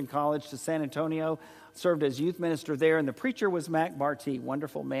Oklahoma Christian College to San Antonio, served as youth minister there, and the preacher was Mac Bartee,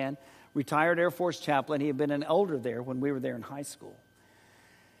 wonderful man, retired Air Force chaplain. He had been an elder there when we were there in high school.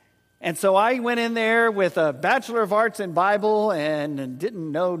 And so I went in there with a Bachelor of Arts in Bible and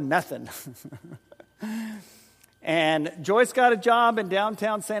didn't know nothing. And Joyce got a job in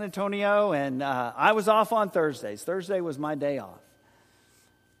downtown San Antonio, and I was off on Thursdays. Thursday was my day off.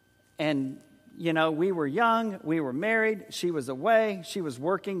 And, you know, we were young, we were married, she was away, she was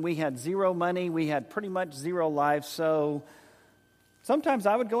working, we had zero money, we had pretty much zero life, so sometimes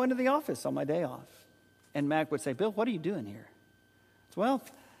I would go into the office on my day off. And Mac would say, Bill, what are you doing here? Well,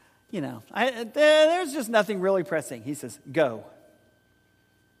 you know, there's just nothing really pressing. He says, go.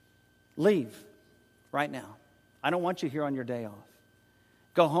 Leave right now. I don't want you here on your day off.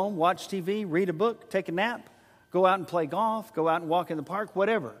 Go home, watch TV, read a book, take a nap, go out and play golf, go out and walk in the park,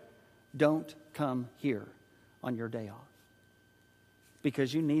 whatever. Don't come here on your day off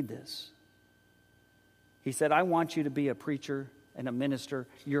because you need this. He said, I want you to be a preacher and a minister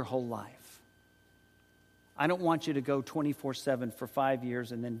your whole life. I don't want you to go 24/7 for 5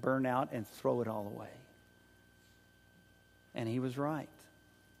 years and then burn out and throw it all away. And he was right.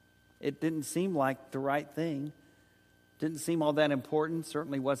 It didn't seem like the right thing. Didn't seem all that important.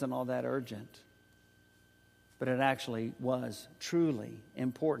 Certainly wasn't all that urgent. But it actually was truly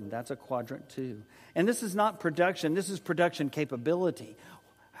important. That's a quadrant 2. And this is not production. This is production capability.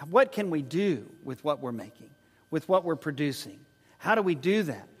 What can we do with what we're making, with what we're producing? How do we do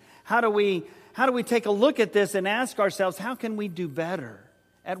that? How do we take a look at this and ask ourselves, how can we do better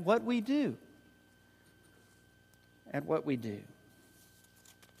at what we do? At what we do.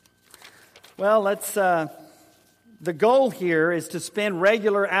 Well, the goal here is to spend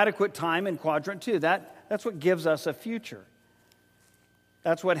regular, adequate time in quadrant 2. That's what gives us a future.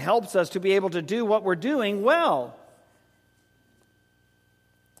 That's what helps us to be able to do what we're doing well.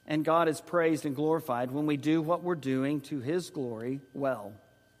 And God is praised and glorified when we do what we're doing to His glory well.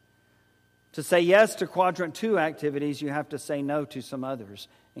 To say yes to quadrant 2 activities, you have to say no to some others,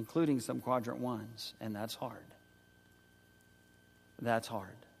 including some quadrant 1s, and that's hard. That's hard.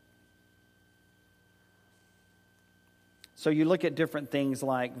 So you look at different things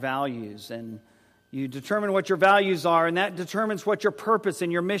like values, and you determine what your values are, and that determines what your purpose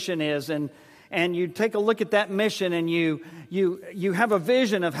and your mission is. And you take a look at that mission, and you have a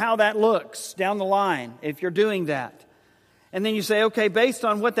vision of how that looks down the line if you're doing that. And then you say, okay, based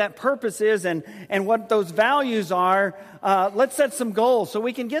on what that purpose is and what those values are, let's set some goals so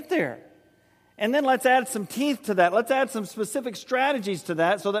we can get there. And then let's add some teeth to that. Let's add some specific strategies to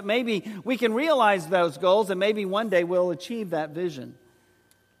that so that maybe we can realize those goals and maybe one day we'll achieve that vision.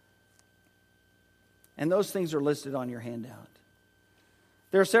 And those things are listed on your handout.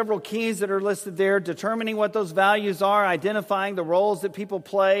 There are several keys that are listed there: determining what those values are, identifying the roles that people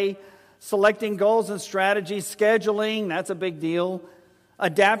play, selecting goals and strategies, scheduling, that's a big deal,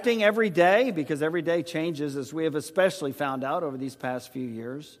 adapting every day, because every day changes, as we have especially found out over these past few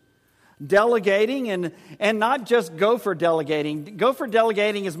years. Delegating, and not just gopher delegating. Gopher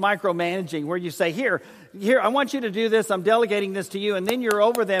delegating is micromanaging, where you say, here, I want you to do this, I'm delegating this to you, and then you're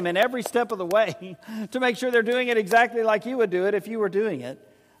over them in every step of the way to make sure they're doing it exactly like you would do it if you were doing it.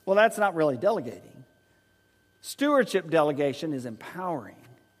 Well, that's not really delegating. Stewardship delegation is empowering,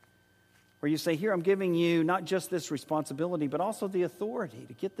 where you say, here, I'm giving you not just this responsibility, but also the authority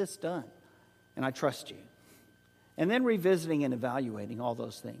to get this done, and I trust you. And then revisiting and evaluating all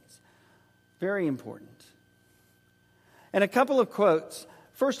those things. Very important. And a couple of quotes.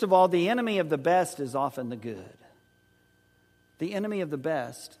 First of all, the enemy of the best is often the good. The enemy of the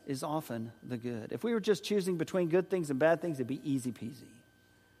best is often the good. If we were just choosing between good things and bad things, it'd be easy peasy.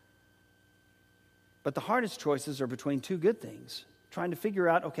 But the hardest choices are between two good things. Trying to figure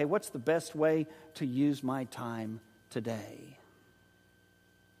out, okay, what's the best way to use my time today?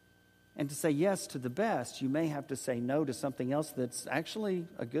 And to say yes to the best, you may have to say no to something else that's actually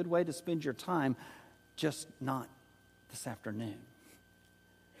a good way to spend your time, just not this afternoon.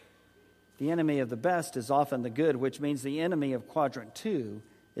 The enemy of the best is often the good, which means the enemy of quadrant 2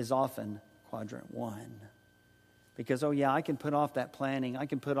 is often quadrant 1. Because, oh yeah, I can put off that planning, I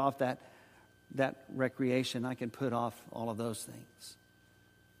can put off that recreation, I can put off all of those things.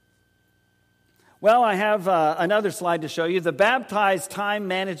 Well, I have another slide to show you, the Baptized Time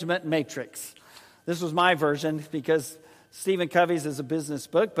Management Matrix. This was my version because Stephen Covey's is a business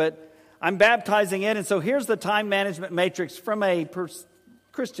book, but I'm baptizing it, and so here's the time management matrix from a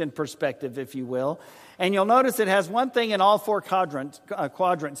Christian perspective, if you will. And you'll notice it has one thing in all four quadrants,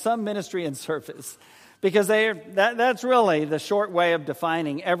 some ministry and service. because that's really the short way of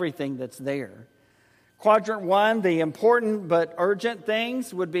defining everything that's there. Quadrant 1, the important but urgent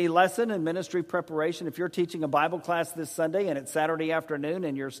things would be lesson and ministry preparation. If you're teaching a Bible class this Sunday and it's Saturday afternoon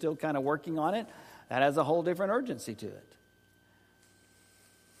and you're still kind of working on it, that has a whole different urgency to it.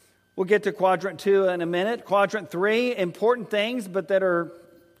 We'll get to quadrant 2 in a minute. Quadrant 3, important things but that are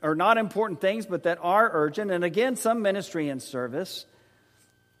not important things but that are urgent. And again, some ministry and service.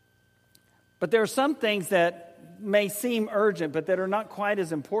 But there are some things that may seem urgent but that are not quite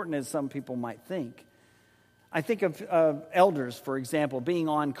as important as some people might think. I think of elders, for example, being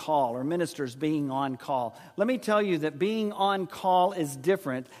on call, or ministers being on call. Let me tell you that being on call is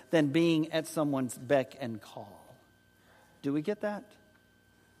different than being at someone's beck and call. Do we get that?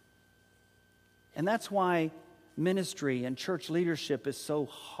 And that's why ministry and church leadership is so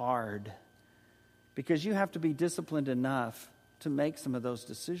hard, because you have to be disciplined enough to make some of those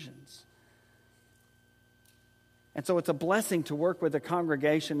decisions. And so it's a blessing to work with a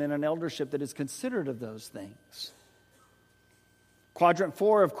congregation and an eldership that is considerate of those things. Quadrant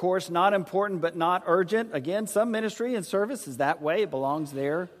 4, of course, not important but not urgent. Again, some ministry and service is that way. It belongs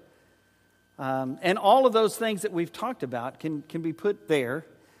there. And all of those things that we've talked about can be put there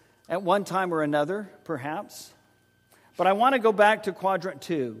at one time or another, perhaps. But I want to go back to quadrant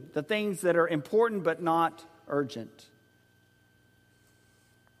 2, the things that are important but not urgent.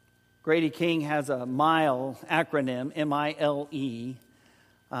 Grady King has a MILE acronym, M-I-L-E.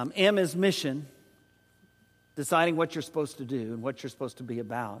 M is mission, deciding what you're supposed to do and what you're supposed to be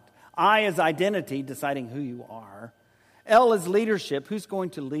about. I is identity, deciding who you are. L is leadership, who's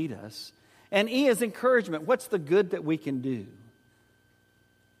going to lead us. And E is encouragement, what's the good that we can do.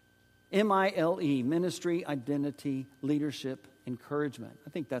 M-I-L-E, ministry, identity, leadership, encouragement.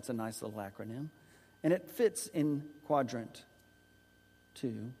 I think that's a nice little acronym. And it fits in quadrant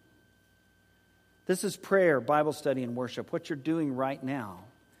 2. This is prayer, Bible study, and worship. What you're doing right now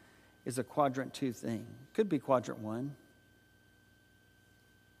is a quadrant 2 thing. Could be quadrant 1.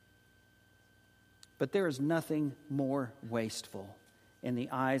 But there is nothing more wasteful in the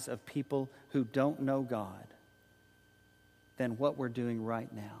eyes of people who don't know God than what we're doing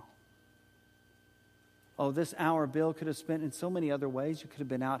right now. Oh, this hour Bill could have spent in so many other ways. You could have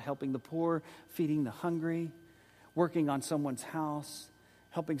been out helping the poor, feeding the hungry, working on someone's house,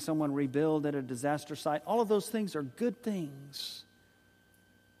 helping someone rebuild at a disaster site. All of those things are good things.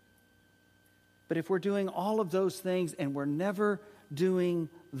 But if we're doing all of those things and we're never doing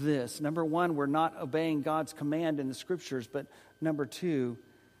this, number one, we're not obeying God's command in the Scriptures, but number two,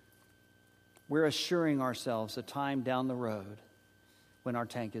 we're assuring ourselves a time down the road when our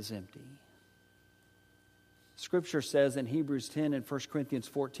tank is empty. Scripture says in Hebrews 10 and 1 Corinthians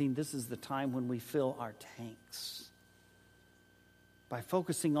 14, this is the time when we fill our tanks. By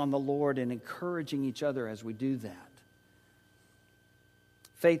focusing on the Lord and encouraging each other as we do that.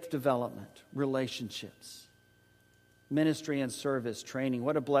 Faith development, relationships, ministry and service, training.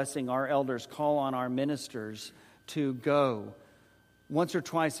 What a blessing our elders call on our ministers to go once or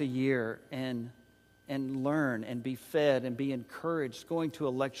twice a year and learn and be fed and be encouraged, going to a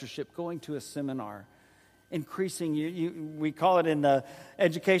lectureship, going to a seminar, increasing, we call it in the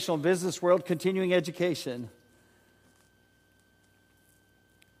educational business world, continuing education.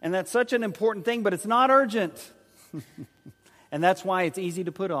 And that's such an important thing, but it's not urgent. And that's why it's easy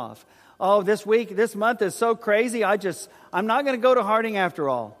to put off. Oh, this month is so crazy, I'm not going to go to Harding after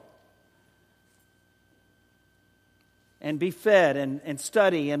all. And be fed and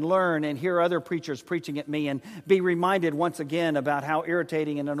study and learn and hear other preachers preaching at me and be reminded once again about how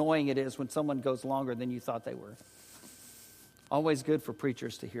irritating and annoying it is when someone goes longer than you thought they were. Always good for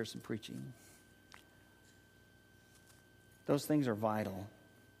preachers to hear some preaching. Those things are vital.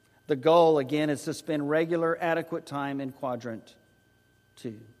 The goal, again, is to spend regular, adequate time in quadrant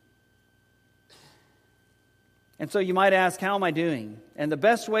 2. And so you might ask, how am I doing? And the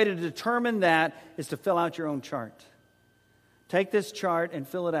best way to determine that is to fill out your own chart. Take this chart and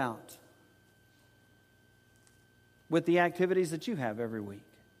fill it out with the activities that you have every week.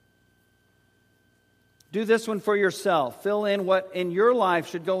 Do this one for yourself. Fill in what in your life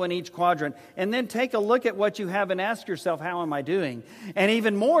should go in each quadrant. And then take a look at what you have and ask yourself, how am I doing? And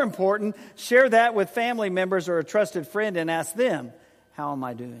even more important, share that with family members or a trusted friend and ask them, how am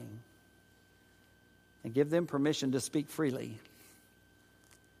I doing? And give them permission to speak freely.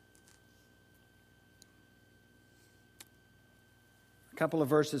 A couple of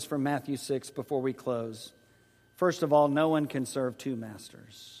verses from Matthew 6 before we close. First of all, no one can serve two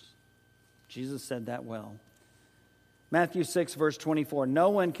masters. Jesus said that well. Matthew 6, verse 24,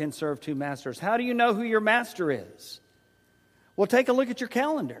 no one can serve two masters. How do you know who your master is? Well, take a look at your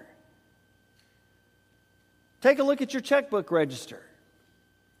calendar. Take a look at your checkbook register.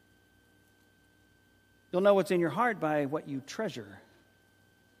 You'll know what's in your heart by what you treasure.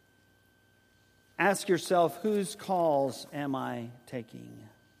 Ask yourself, whose calls am I taking?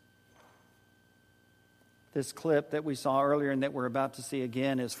 This clip that we saw earlier and that we're about to see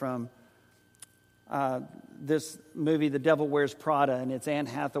again is from this movie, The Devil Wears Prada, and it's Anne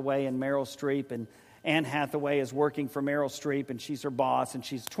Hathaway and Meryl Streep. And Anne Hathaway is working for Meryl Streep, and she's her boss, and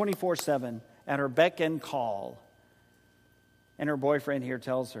she's 24/7 at her beck and call. And her boyfriend here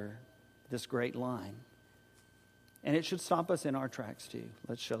tells her this great line. And it should stop us in our tracks too.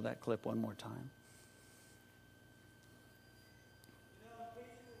 Let's show that clip one more time.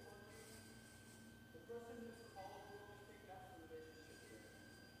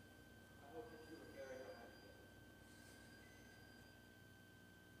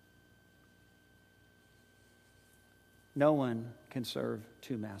 No one can serve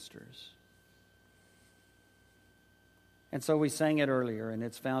two masters. And so we sang it earlier, and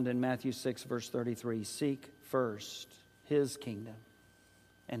it's found in Matthew 6, verse 33. Seek first his kingdom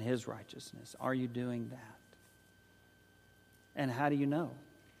and his righteousness. Are you doing that? And how do you know?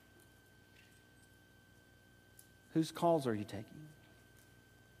 Whose calls are you taking?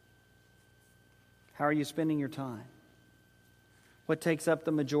 How are you spending your time? What takes up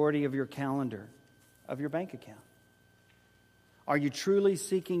the majority of your calendar, of your bank account? Are you truly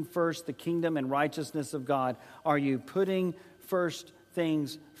seeking first the kingdom and righteousness of God? Are you putting first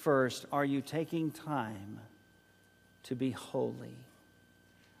things first? Are you taking time to be holy?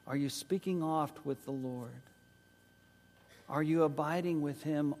 Are you speaking oft with the Lord? Are you abiding with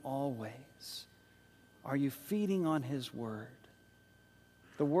Him always? Are you feeding on His word?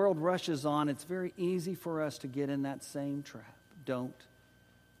 The world rushes on. It's very easy for us to get in that same trap. Don't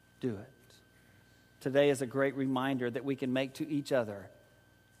do it. Today is a great reminder that we can make to each other.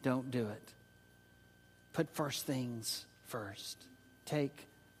 Don't do it. Put first things first. Take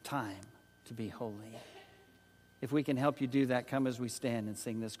time to be holy. If we can help you do that, come as we stand and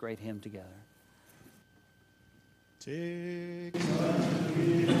sing this great hymn together. Take time to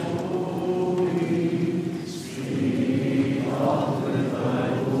be holy.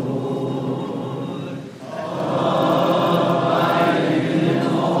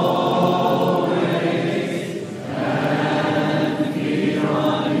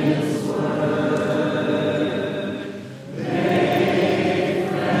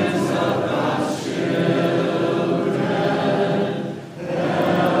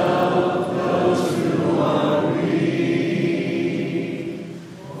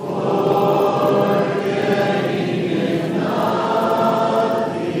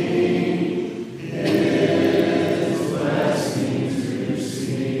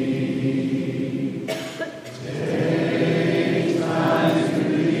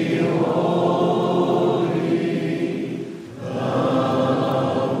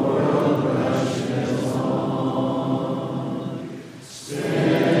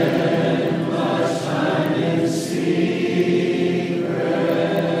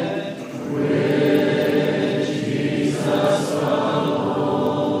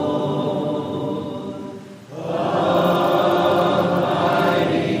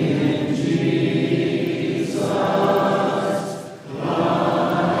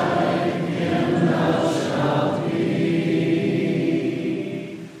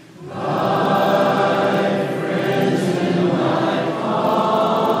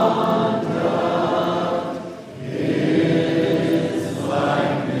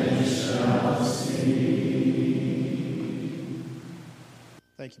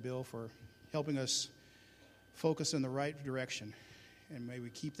 Thank you, Bill, for helping us focus in the right direction. And may we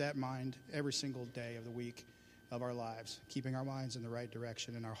keep that mind every single day of the week of our lives, keeping our minds in the right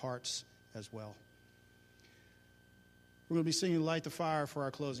direction and our hearts as well. We're going to be singing Light the Fire for our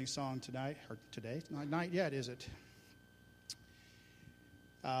closing song tonight, or today. Not night yet, is it?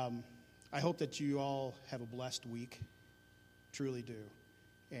 I hope that you all have a blessed week, truly do,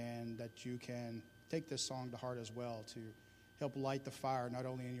 and that you can take this song to heart as well to help light the fire not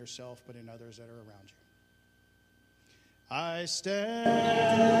only in yourself but in others that are around you. I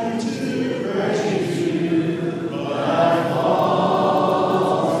stand to praise you, but I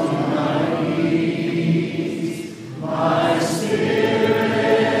fall to my knees. My spirit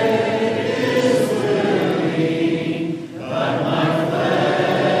is willing, but my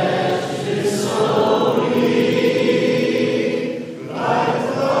flesh is so weak. Like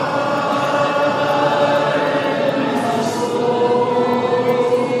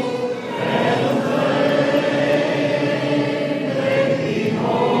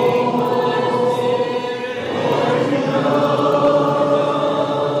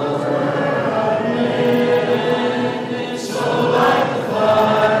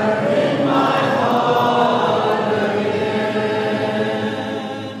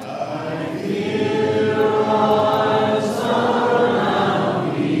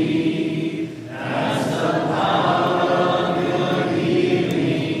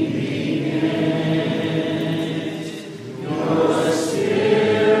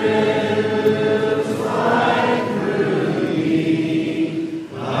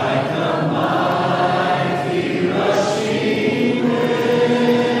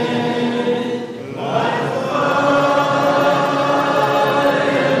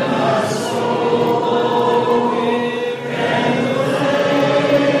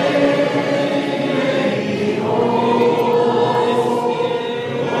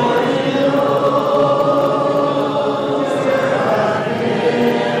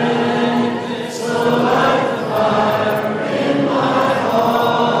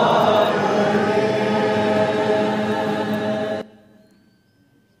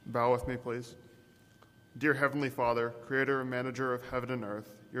Father, creator and manager of heaven and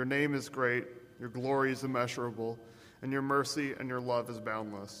earth, your name is great, your glory is immeasurable, and your mercy and your love is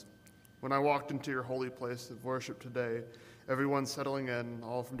boundless. When I walked into your holy place of worship today, everyone settling in,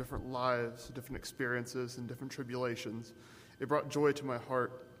 all from different lives, different experiences, and different tribulations, it brought joy to my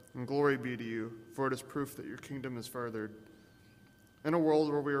heart, and glory be to you, for it is proof that your kingdom is furthered. In a world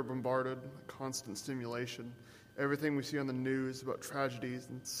where we are bombarded with constant stimulation, everything we see on the news about tragedies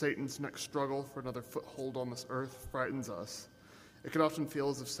and Satan's next struggle for another foothold on this earth frightens us. It can often feel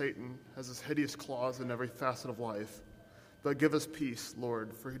as if Satan has his hideous claws in every facet of life. But give us peace,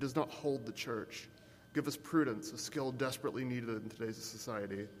 Lord, for he does not hold the church. Give us prudence, a skill desperately needed in today's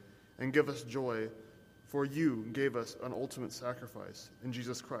society. And give us joy, for you gave us an ultimate sacrifice in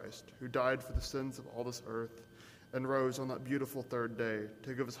Jesus Christ, who died for the sins of all this earth and rose on that beautiful third day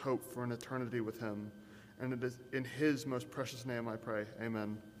to give us hope for an eternity with him. And it is in his most precious name I pray.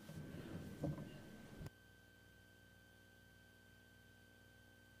 Amen.